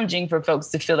challenging for folks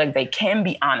to feel like they can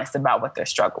be honest about what they're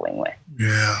struggling with.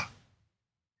 Yeah.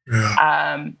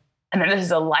 Yeah. And then this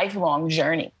is a lifelong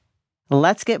journey.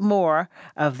 Let's get more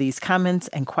of these comments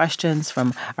and questions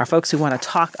from our folks who want to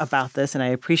talk about this, and I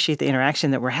appreciate the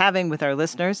interaction that we're having with our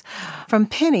listeners. From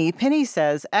Penny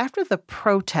says, after the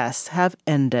protests have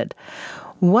ended,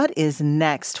 what is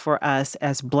next for us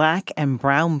as Black and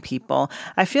brown people?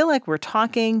 I feel like we're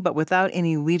talking, but without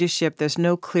any leadership, there's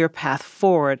no clear path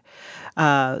forward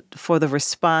for the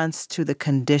response to the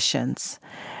conditions.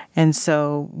 And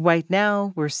so right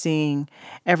now we're seeing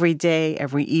every day,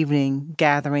 every evening,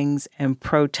 gatherings and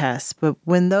protests. But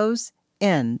when those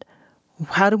end,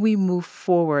 how do we move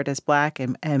forward as Black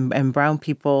and brown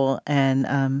people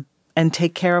and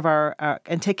take care of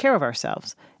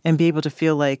ourselves and be able to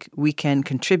feel like we can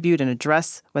contribute and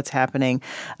address what's happening,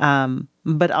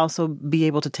 but also be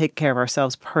able to take care of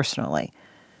ourselves personally?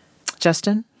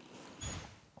 Justin?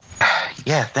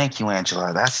 Yeah, thank you,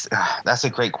 Angela. That's a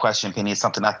great question, Penny. It's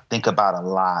something I think about a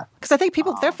lot. Because I think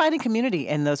people, they're finding community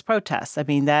in those protests. I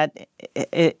mean, that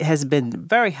it has been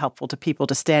very helpful to people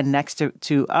to stand next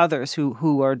to others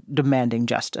who are demanding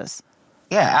justice.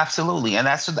 Yeah, absolutely. And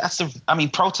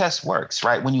protest works,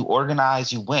 right? When you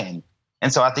organize, you win.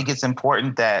 And so I think it's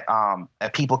important that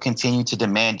that people continue to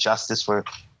demand justice for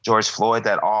George Floyd,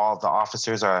 that all the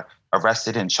officers are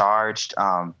arrested and charged,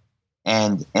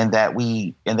 and that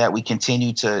we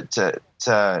continue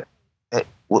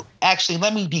well, actually,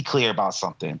 let me be clear about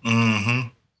something. Mm-hmm.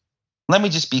 Let me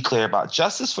just be clear about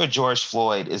justice for George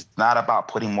Floyd is not about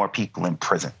putting more people in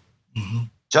prison. Mm-hmm.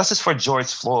 Justice for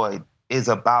George Floyd is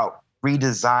about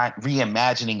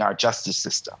reimagining our justice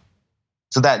system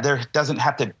so that there doesn't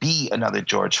have to be another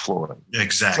George Floyd.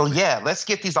 Exactly. So yeah, let's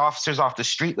get these officers off the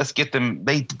street. Let's get them,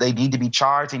 they need to be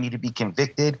charged, they need to be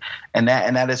convicted. And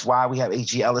that is why we have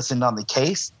A.G. Ellison on the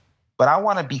case. But I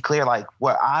want to be clear, like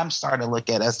what I'm starting to look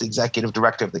at as the executive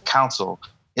director of the council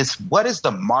is what is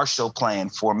the Marshall Plan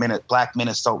for Black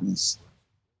Minnesotans?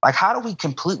 Like, how do we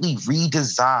completely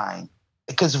redesign?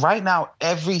 Because right now,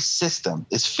 every system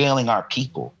is failing our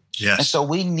people. Yes. And so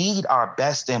we need our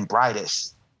best and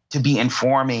brightest to be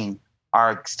informing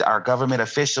our government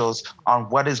officials on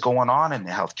what is going on in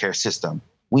the healthcare system.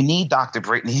 We need Dr.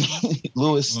 Brittany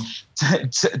Lewis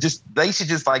they should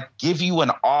just like give you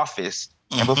an office,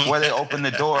 and before they open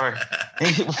the door,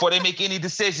 before they make any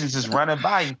decisions, just run it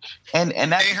by you. And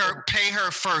that pay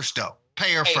her first though.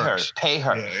 Pay her first. Pay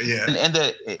her. Yeah.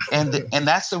 And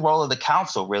that's the role of the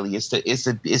council. Really, is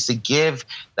to give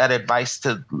that advice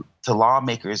to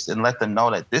lawmakers and let them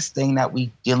know that this thing that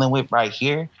we dealing with right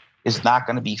here is not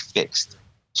going to be fixed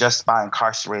just by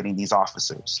incarcerating these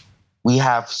officers. We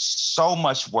have so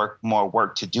much more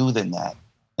work to do than that.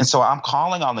 And so I'm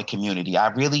calling on the community. I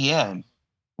really am.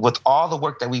 With all the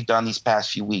work that we've done these past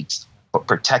few weeks, but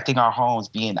protecting our homes,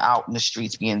 being out in the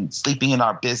streets, sleeping in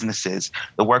our businesses,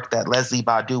 the work that Leslie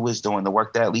Badu is doing, the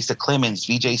work that Lisa Clemens,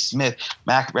 VJ Smith,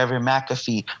 Reverend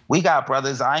McAfee. We got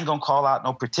brothers, I ain't gonna call out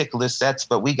no particular sets,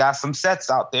 but we got some sets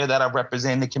out there that are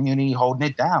representing the community, holding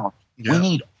it down. Yeah. We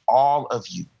need all of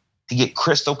you to get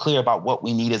crystal clear about what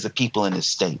we need as a people in this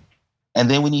state. And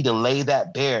then we need to lay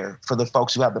that bare for the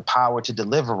folks who have the power to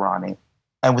deliver on it.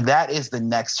 And that is the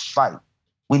next fight.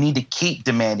 We need to keep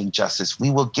demanding justice. We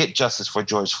will get justice for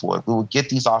George Floyd. We will get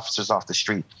these officers off the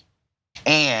street.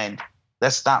 And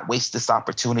let's not waste this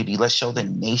opportunity. Let's show the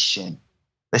nation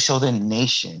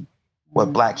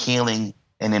what Black healing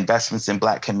and investments in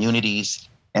Black communities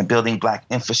and building Black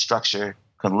infrastructure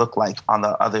can look like on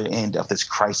the other end of this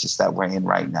crisis that we're in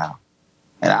right now.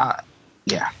 And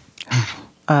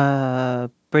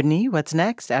Brittany, what's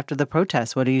next after the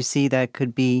protest? What do you see that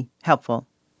could be helpful?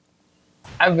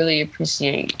 I really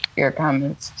appreciate your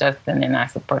comments, Justin, and I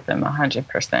support them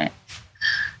 100%.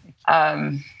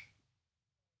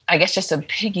 I guess just to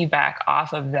piggyback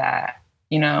off of that,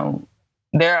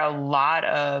 there are a lot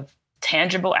of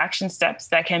tangible action steps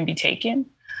that can be taken,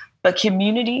 but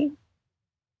community,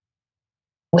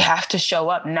 we have to show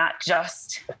up not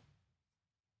just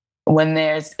when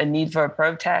there's a need for a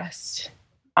protest.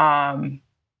 I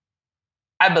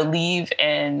believe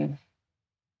in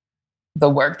the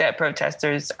work that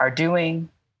protesters are doing.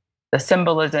 The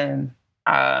symbolism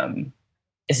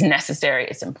is necessary,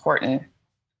 it's important.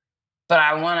 But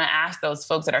I want to ask those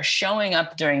folks that are showing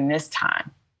up during this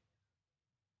time,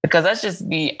 because let's just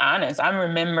be honest, I can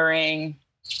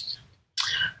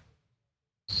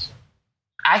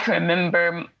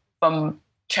remember from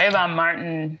Trayvon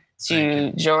Martin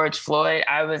to George Floyd,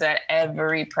 I was at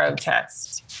every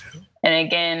protest. And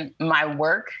again, my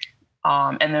work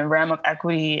and the realm of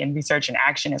equity and research and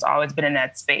action has always been in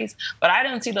that space. But I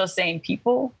don't see those same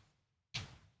people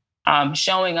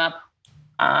showing up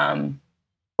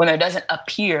when there doesn't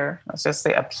appear, let's just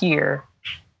say appear,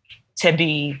 to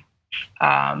be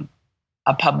a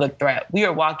public threat. We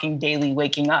are walking daily,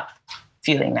 waking up,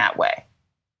 feeling that way.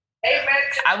 Amen.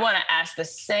 I want to ask the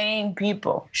same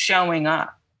people showing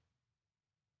up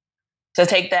to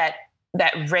take that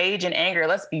rage and anger,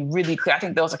 let's be really clear. I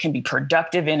think those can be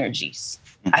productive energies.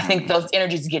 Mm-hmm. I think those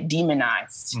energies get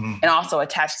demonized and also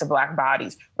attached to Black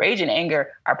bodies. Rage and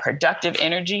anger are productive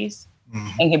energies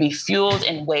and can be fueled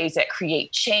in ways that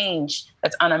create change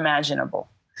that's unimaginable.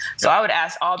 So I would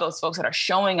ask all those folks that are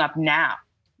showing up now,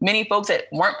 many folks that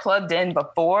weren't plugged in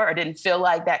before or didn't feel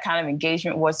like that kind of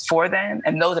engagement was for them,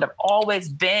 and those that have always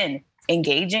been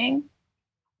engaging,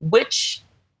 which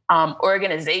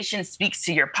organization speaks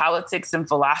to your politics and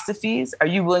philosophies are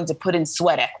you willing to put in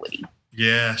sweat equity?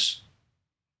 Yes.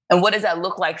 And what does that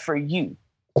look like for you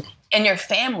and your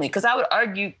family? Because I would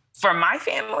argue for my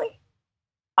family,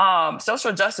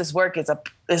 social justice work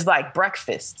is like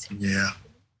breakfast. Yeah.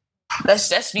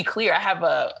 Let's be clear. I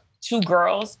have 2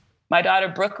 girls. My daughter,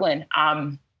 Brooklyn,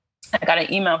 I got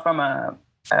an email from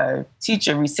a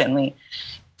teacher recently.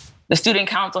 the student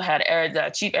council had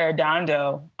Chief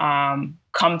Arredondo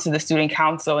come to the student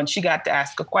council, and she got to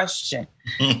ask a question.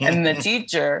 And the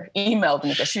teacher emailed me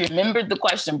because she remembered the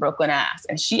question Brooklyn asked.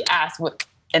 And she asked,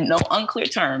 in no unclear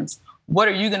terms, what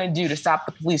are you going to do to stop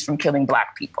the police from killing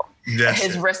Black people?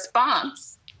 His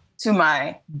response to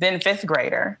my then 5th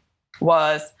grader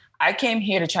was, I came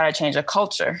here to try to change a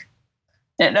culture,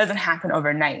 and it doesn't happen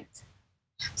overnight.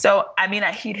 So, I mean,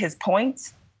 I heed his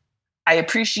point. I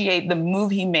appreciate the move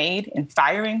he made in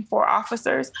firing 4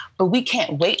 officers, but we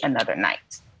can't wait another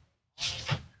night.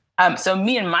 So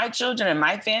me and my children and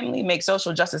my family make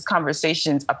social justice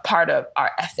conversations a part of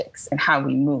our ethics and how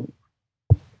we move.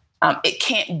 It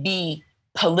can't be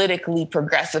politically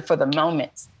progressive for the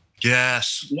moment.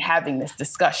 Yes. Be having this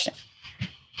discussion.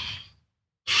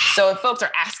 So if folks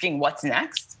are asking what's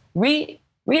next,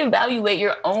 reevaluate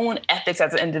your own ethics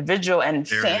as an individual and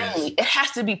family. It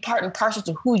has to be part and parcel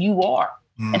to who you are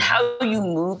and how you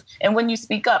move and when you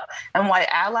speak up. And White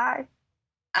Ally,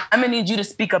 I'm gonna need you to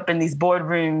speak up in these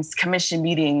boardrooms, commission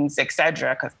meetings, et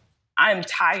cetera, because I'm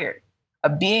tired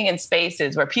of being in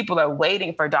spaces where people are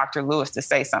waiting for Dr. Lewis to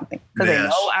say something because they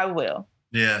know I will.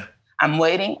 Yeah. I'm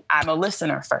waiting. I'm a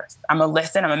listener first. I'm gonna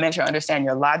listen. I'm gonna make sure I understand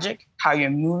your logic, how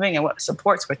you're moving, and what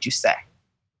supports what you say.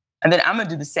 And then I'm going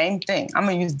to do the same thing. I'm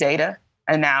going to use data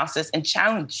analysis and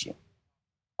challenge you.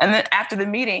 And then after the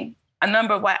meeting, a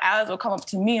number of White Allies will come up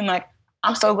to me and like,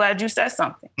 I'm so glad you said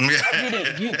something. I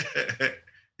didn't you.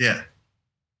 Yeah.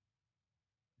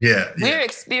 Yeah. We're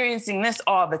experiencing this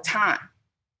all the time.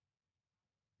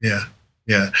 Yeah.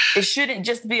 Yeah. It shouldn't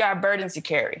just be our burden to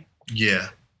carry. Yeah.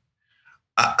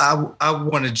 I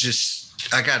want to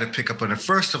I got to pick up on it.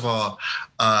 First of all,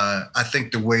 I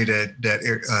think the way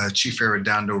that Chief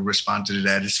Arredondo responded to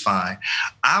that is fine.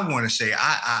 I want to say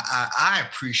I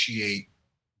appreciate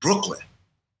Brooklyn,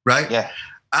 right? Yeah.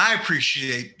 I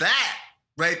appreciate that,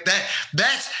 right?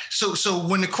 That's so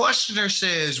when the questioner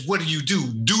says, "What do?"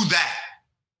 Do that,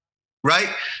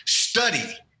 right?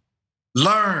 Study,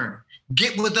 learn,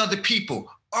 get with other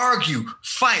people, argue,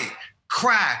 fight,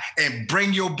 cry, and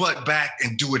bring your butt back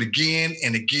and do it again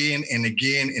and again and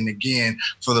again and again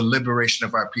for the liberation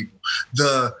of our people.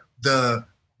 The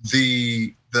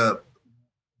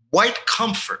white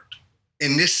comfort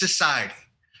in this society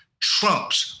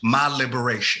trumps my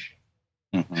liberation.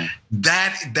 Mm-hmm.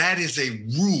 That is a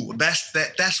rule.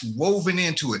 That's woven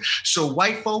into it. So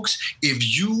white folks,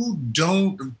 if you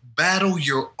don't battle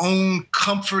your own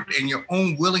comfort and your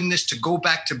own willingness to go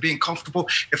back to being comfortable.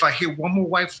 If I hear one more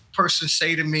white person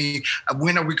say to me,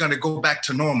 when are we going to go back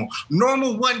to normal?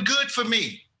 Normal wasn't good for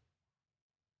me.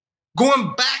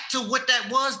 Going back to what that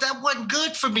wasn't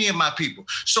good for me and my people.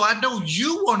 So I know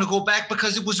you want to go back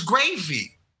because it was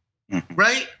gravy,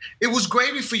 right? It was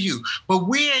gravy for you, but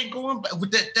we ain't going back.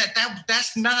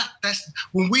 That's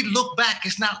when we look back,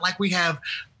 it's not like we have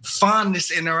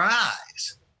fondness in our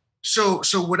eyes. So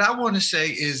what I want to say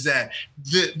is that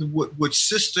what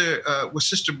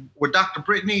Dr.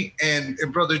 Brittany and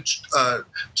Brother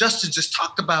Justin just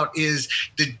talked about is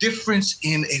the difference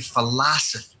in a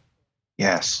philosophy.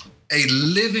 Yes. A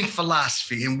living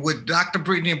philosophy. And what Dr.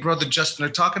 Brittany and Brother Justin are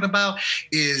talking about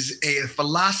is a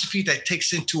philosophy that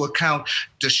takes into account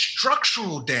the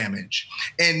structural damage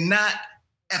and not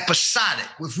episodic.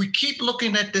 If we keep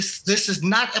looking at this is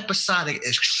not episodic,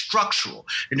 it's structural.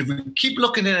 And if we keep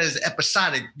looking at it as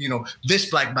episodic, this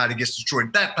Black body gets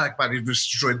destroyed, that Black body gets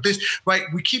destroyed, this, right?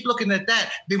 We keep looking at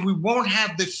that, then we won't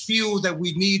have the fuel that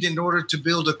we need in order to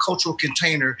build a cultural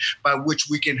container by which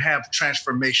we can have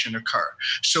transformation occur.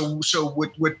 So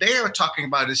what they are talking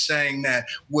about is saying that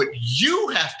what you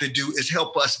have to do is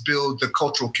help us build the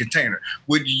cultural container.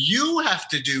 What you have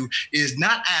to do is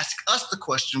not ask us the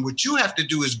question. What you have to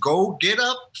do is go get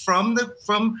up from the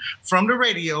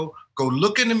radio, go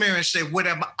look in the mirror and say, what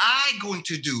am I going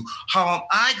to do? How am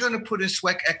I going to put in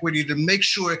sweat equity to make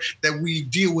sure that we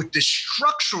deal with this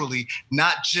structurally,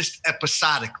 not just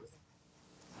episodically?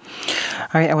 All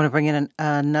right, I want to bring in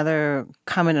another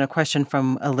comment and a question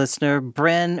from a listener.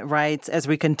 Bryn writes, as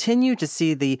we continue to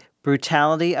see the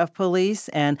brutality of police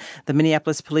and the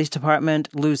Minneapolis Police Department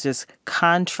loses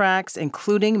contracts,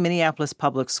 including Minneapolis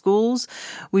Public Schools,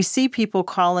 we see people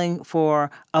calling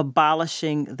for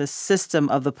abolishing the system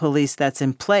of the police that's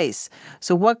in place.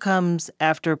 So what comes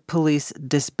after police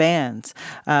disbands?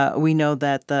 We know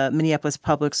that the Minneapolis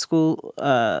Public School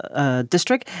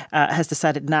District has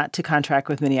decided not to contract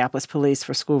with Minneapolis Police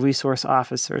for school resource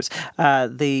officers.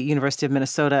 The University of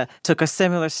Minnesota took a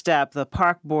similar step. The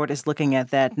Park Board is looking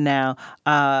at that now.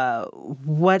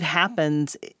 What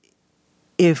happens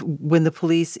when the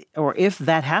police, or if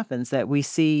that happens, that we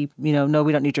see, no,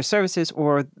 we don't need your services,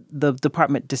 or the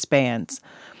department disbands?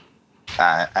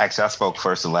 Actually, I spoke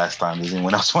first the last time. Does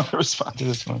anyone else want to respond to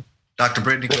this one? Dr.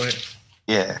 Brittany, go ahead.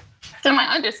 Yeah. So my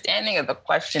understanding of the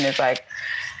question is like,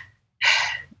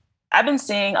 I've been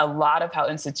seeing a lot of how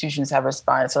institutions have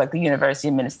responded. So like the University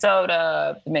of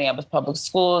Minnesota, the Minneapolis Public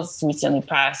Schools recently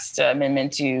passed an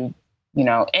amendment to,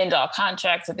 end all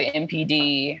contracts at the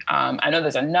MPD. I know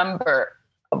there's a number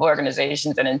of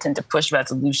organizations that intend to push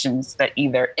resolutions that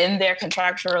either end their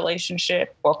contractual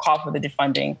relationship or call for the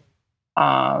defunding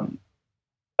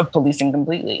of policing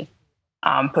completely,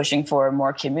 pushing for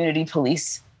more community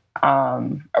police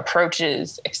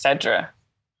approaches, et cetera.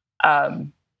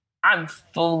 I'm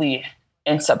fully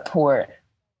in support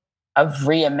of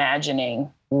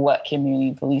reimagining what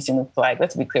community policing looks like.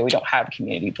 Let's be clear, we don't have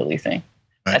community policing.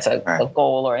 That's a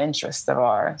goal or interest of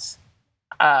ours.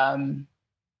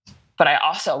 But I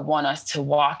also want us to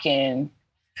walk in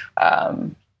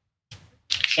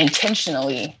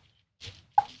intentionally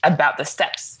about the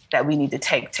steps that we need to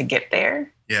take to get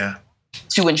there. Yeah.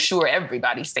 To ensure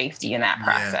everybody's safety in that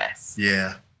process.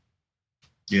 Yeah.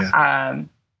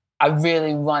 I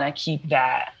really want to keep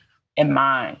that in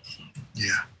mind.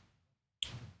 Yeah.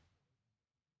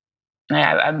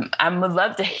 I would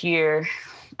love to hear,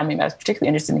 I was particularly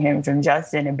interested in hearing from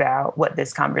Justin about what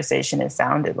this conversation has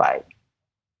sounded like.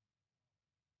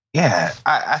 Yeah,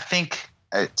 I think,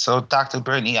 so Dr.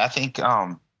 Brittany, I think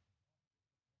the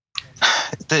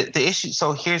issue,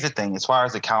 so here's the thing, as far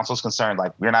as the council is concerned,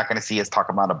 like we're not going to see us talk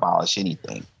about abolish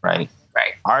anything, right?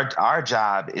 Right. Our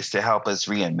job is to help us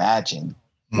reimagine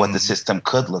what the system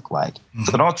could look like.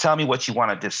 So don't tell me what you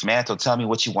want to dismantle. Tell me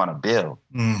what you want to build.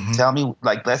 Tell me,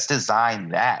 like, let's design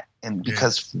that. And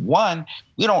because one,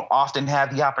 we don't often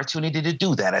have the opportunity to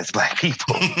do that as Black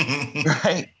people,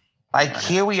 right? Like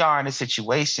here we are in a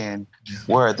situation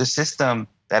where the system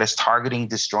that is targeting,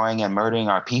 destroying, and murdering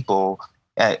our people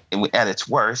at its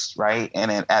worst, right?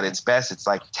 And at its best, it's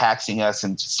like taxing us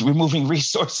and removing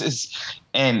resources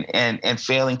and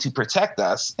failing to protect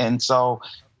us. And so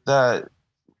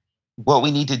what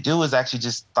we need to do is actually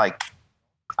just like,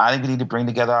 I think we need to bring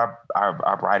together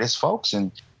our brightest folks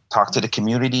and talk to the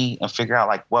community and figure out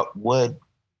like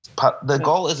the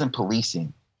goal isn't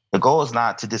policing. The goal is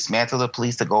not to dismantle the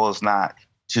police. The goal is not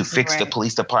to fix the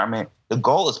police department. The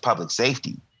goal is public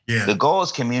safety. Yeah. The goal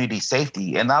is community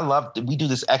safety. And I love that we do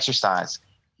this exercise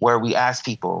where we ask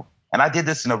people, and I did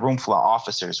this in a room full of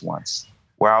officers once,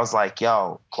 where I was like,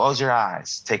 yo, close your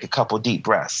eyes, take a couple deep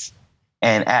breaths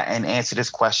and answer this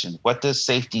question. What does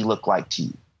safety look like to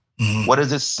you? What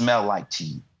does it smell like to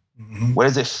you? What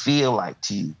does it feel like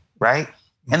to you, right?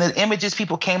 And the images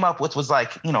people came up with was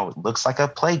like, it looks like a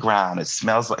playground. It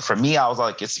smells like, for me, I was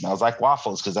like, it smells like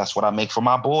waffles because that's what I make for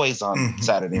my boys on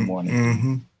Saturday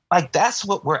morning. Like, that's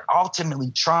what we're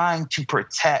ultimately trying to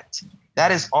protect.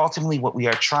 That is ultimately what we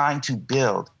are trying to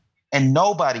build. And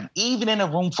nobody, even in a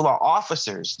room full of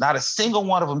officers, not a single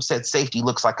one of them said safety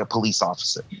looks like a police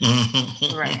officer.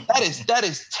 Right. That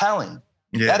is telling.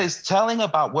 Yeah. That is telling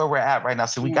about where we're at right now.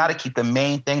 So we got to keep the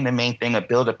main thing and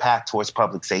build a path towards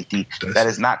public safety that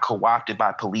is not co-opted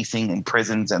by policing and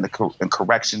prisons and and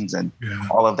corrections and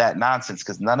all of that nonsense,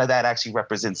 because none of that actually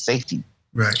represents safety.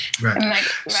 Right. And like,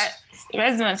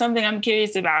 Resmaa, something I'm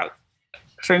curious about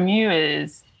from you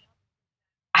is,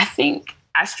 I think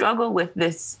I struggle with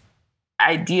this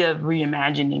idea of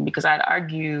reimagining, because I'd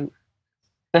argue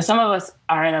that some of us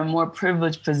are in a more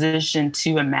privileged position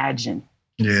to imagine.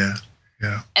 Yeah.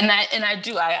 Yeah. And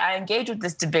I engage with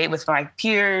this debate with my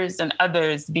peers and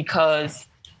others because,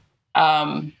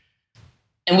 and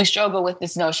we struggle with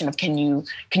this notion of can you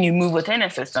move within a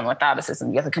system without a system?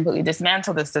 You have to completely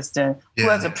dismantle the system. Yeah. Who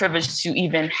has the privilege to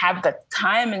even have the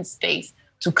time and space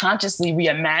to consciously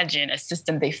reimagine a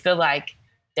system they feel like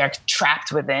they're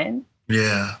trapped within?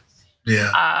 Yeah.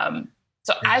 Yeah.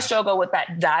 So I struggle with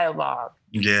that dialogue.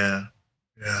 Yeah.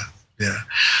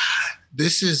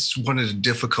 This is one of the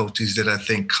difficulties that I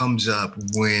think comes up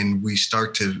when we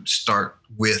start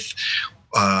with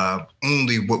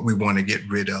only what we want to get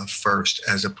rid of first,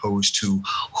 as opposed to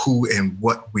who and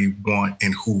what we want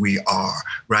and who we are,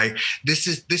 right? This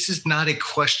is not a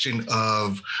question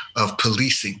of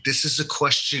policing. This is a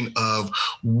question of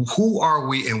who are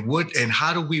we and what and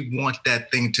how do we want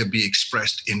that thing to be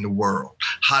expressed in the world?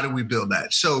 How do we build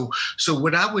that? So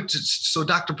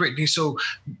Dr. Brittany,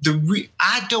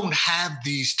 I don't have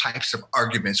these types of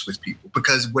arguments with people,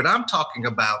 because what I'm talking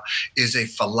about is a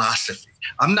philosophy.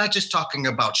 I'm not just talking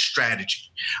about strategy.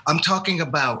 I'm talking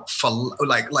about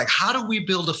like how do we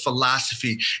build a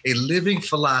philosophy, a living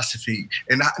philosophy,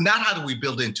 and not how do we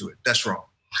build into it? That's wrong.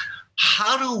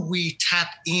 How do we tap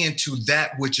into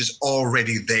that which is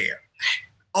already there?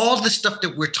 all the stuff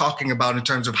that we're talking about in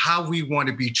terms of how we want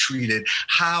to be treated,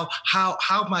 how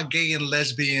my gay and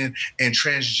lesbian and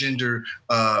transgender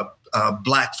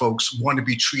Black folks want to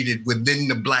be treated within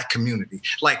the Black community.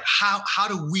 Like, how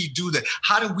do we do that?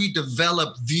 How do we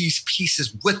develop these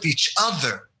pieces with each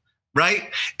other?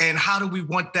 Right? And how do we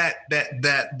want that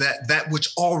which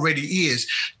already is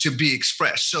to be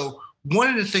expressed? So one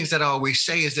of the things that I always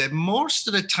say is that most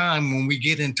of the time when we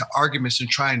get into arguments and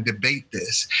try and debate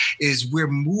this, is we're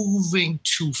moving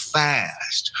too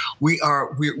fast.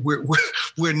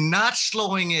 We're not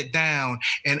slowing it down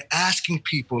and asking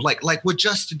people, like what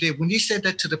Justin did when he said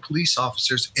that to the police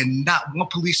officers, and not one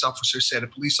police officer said a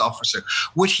police officer.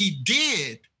 What he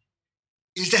did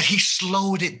is that he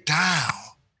slowed it down.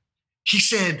 He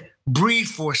said, breathe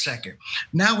for a second.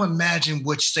 Now imagine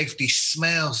what safety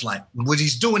smells like. What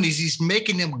he's doing is he's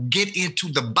making them get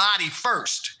into the body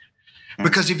first.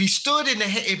 Because if he stayed in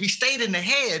the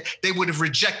head, they would have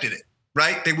rejected it.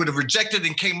 Right? They would have rejected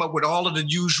and came up with all of the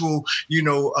usual,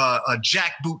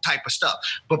 jackboot type of stuff.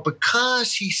 But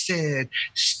because he said,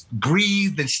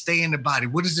 breathe and stay in the body,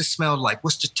 what does it smell like?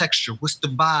 What's the texture? What's the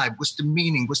vibe? What's the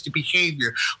meaning? What's the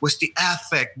behavior? What's the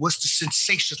affect? What's the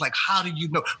sensations? Like, how do you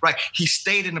know? Right? He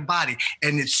stayed in the body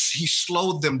and he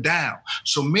slowed them down.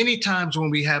 So many times when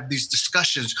we have these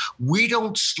discussions, we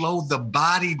don't slow the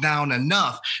body down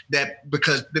enough,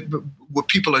 because what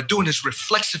people are doing is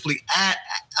reflexively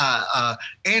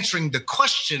answering the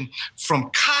question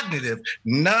from cognitive,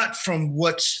 not from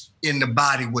what's in the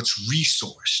body, what's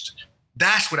resourced.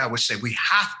 That's what I would say. We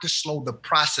have to slow the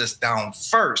process down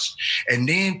first, and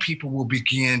then people will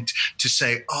begin to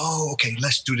say, oh, okay,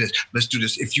 let's do this. Let's do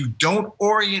this. If you don't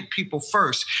orient people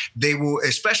first, they will,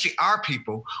 especially our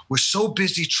people, we're so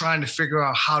busy trying to figure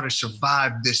out how to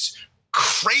survive this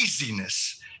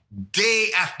craziness day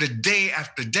after day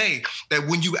after day, that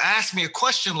when you ask me a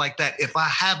question like that, if I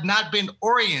have not been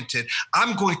oriented,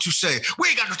 I'm going to say, we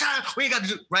ain't got no time, we ain't got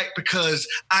to do, right? Because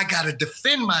I got to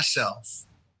defend myself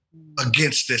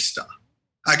against this stuff.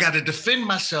 I got to defend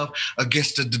myself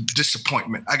against the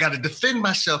disappointment. I got to defend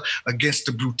myself against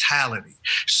the brutality.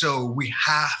 So we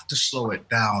have to slow it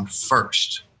down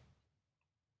first.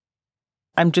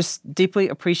 I'm just deeply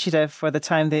appreciative for the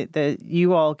time that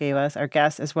you all gave us, our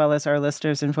guests, as well as our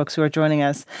listeners and folks who are joining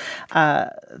us.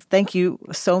 Thank you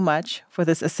so much for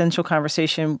this essential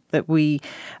conversation that we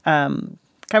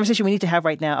need to have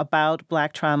right now about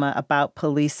Black trauma, about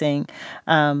policing.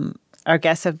 Our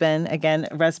guests have been, again,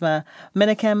 Resmaa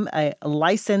Menakem, a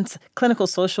licensed clinical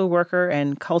social worker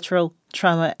and cultural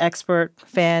trauma expert,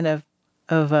 fan of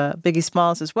Biggie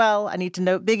Smalls as well. I need to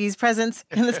note Biggie's presence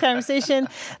in this conversation.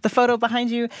 The photo behind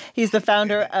you, he's the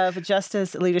founder of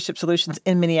Justice Leadership Solutions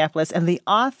in Minneapolis and the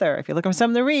author, if you're looking for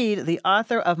something to read, the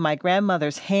author of My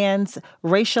Grandmother's Hands,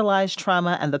 Racialized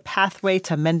Trauma and the Pathway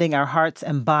to Mending Our Hearts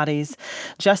and Bodies.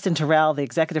 Justin Terrell, the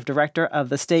executive director of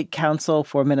the State Council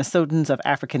for Minnesotans of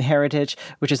African Heritage,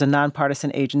 which is a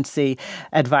nonpartisan agency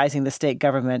advising the state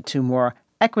government to more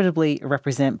equitably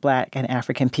represent Black and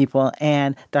African people,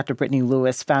 and Dr. Brittany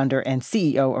Lewis, founder and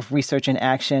CEO of Research in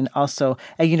Action, also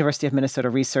a University of Minnesota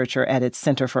researcher at its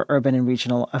Center for Urban and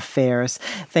Regional Affairs.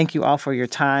 Thank you all for your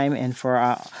time and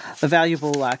for the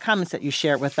valuable comments that you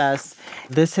shared with us.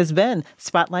 This has been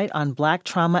Spotlight on Black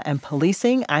Trauma and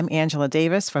Policing. I'm Angela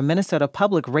Davis from Minnesota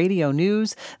Public Radio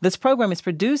News. This program is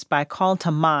produced by Call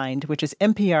to Mind, which is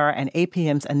NPR and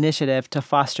APM's initiative to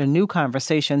foster new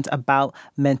conversations about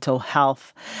mental health.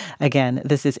 Again,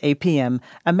 this is APM,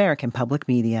 American Public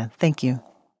Media. Thank you.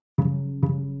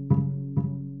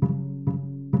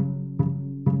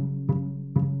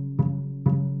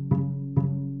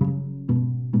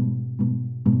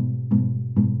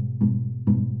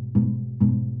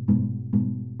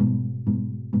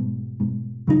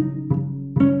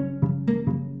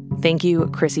 Thank you,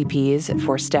 Chrissy Pease,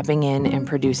 for stepping in and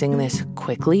producing this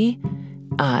quickly.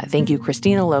 Thank you,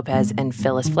 Christina Lopez and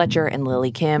Phyllis Fletcher and Lily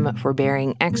Kim, for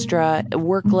bearing extra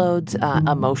workloads,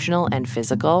 emotional and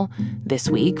physical, this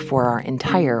week for our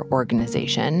entire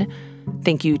organization.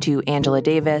 Thank you to Angela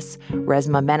Davis,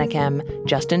 Resmaa Menakem,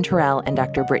 Justin Terrell, and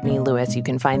Dr. Brittany Lewis. You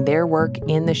can find their work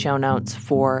in the show notes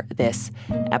for this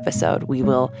episode. We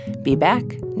will be back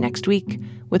next week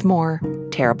with more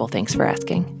Terrible Thanks for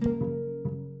Asking.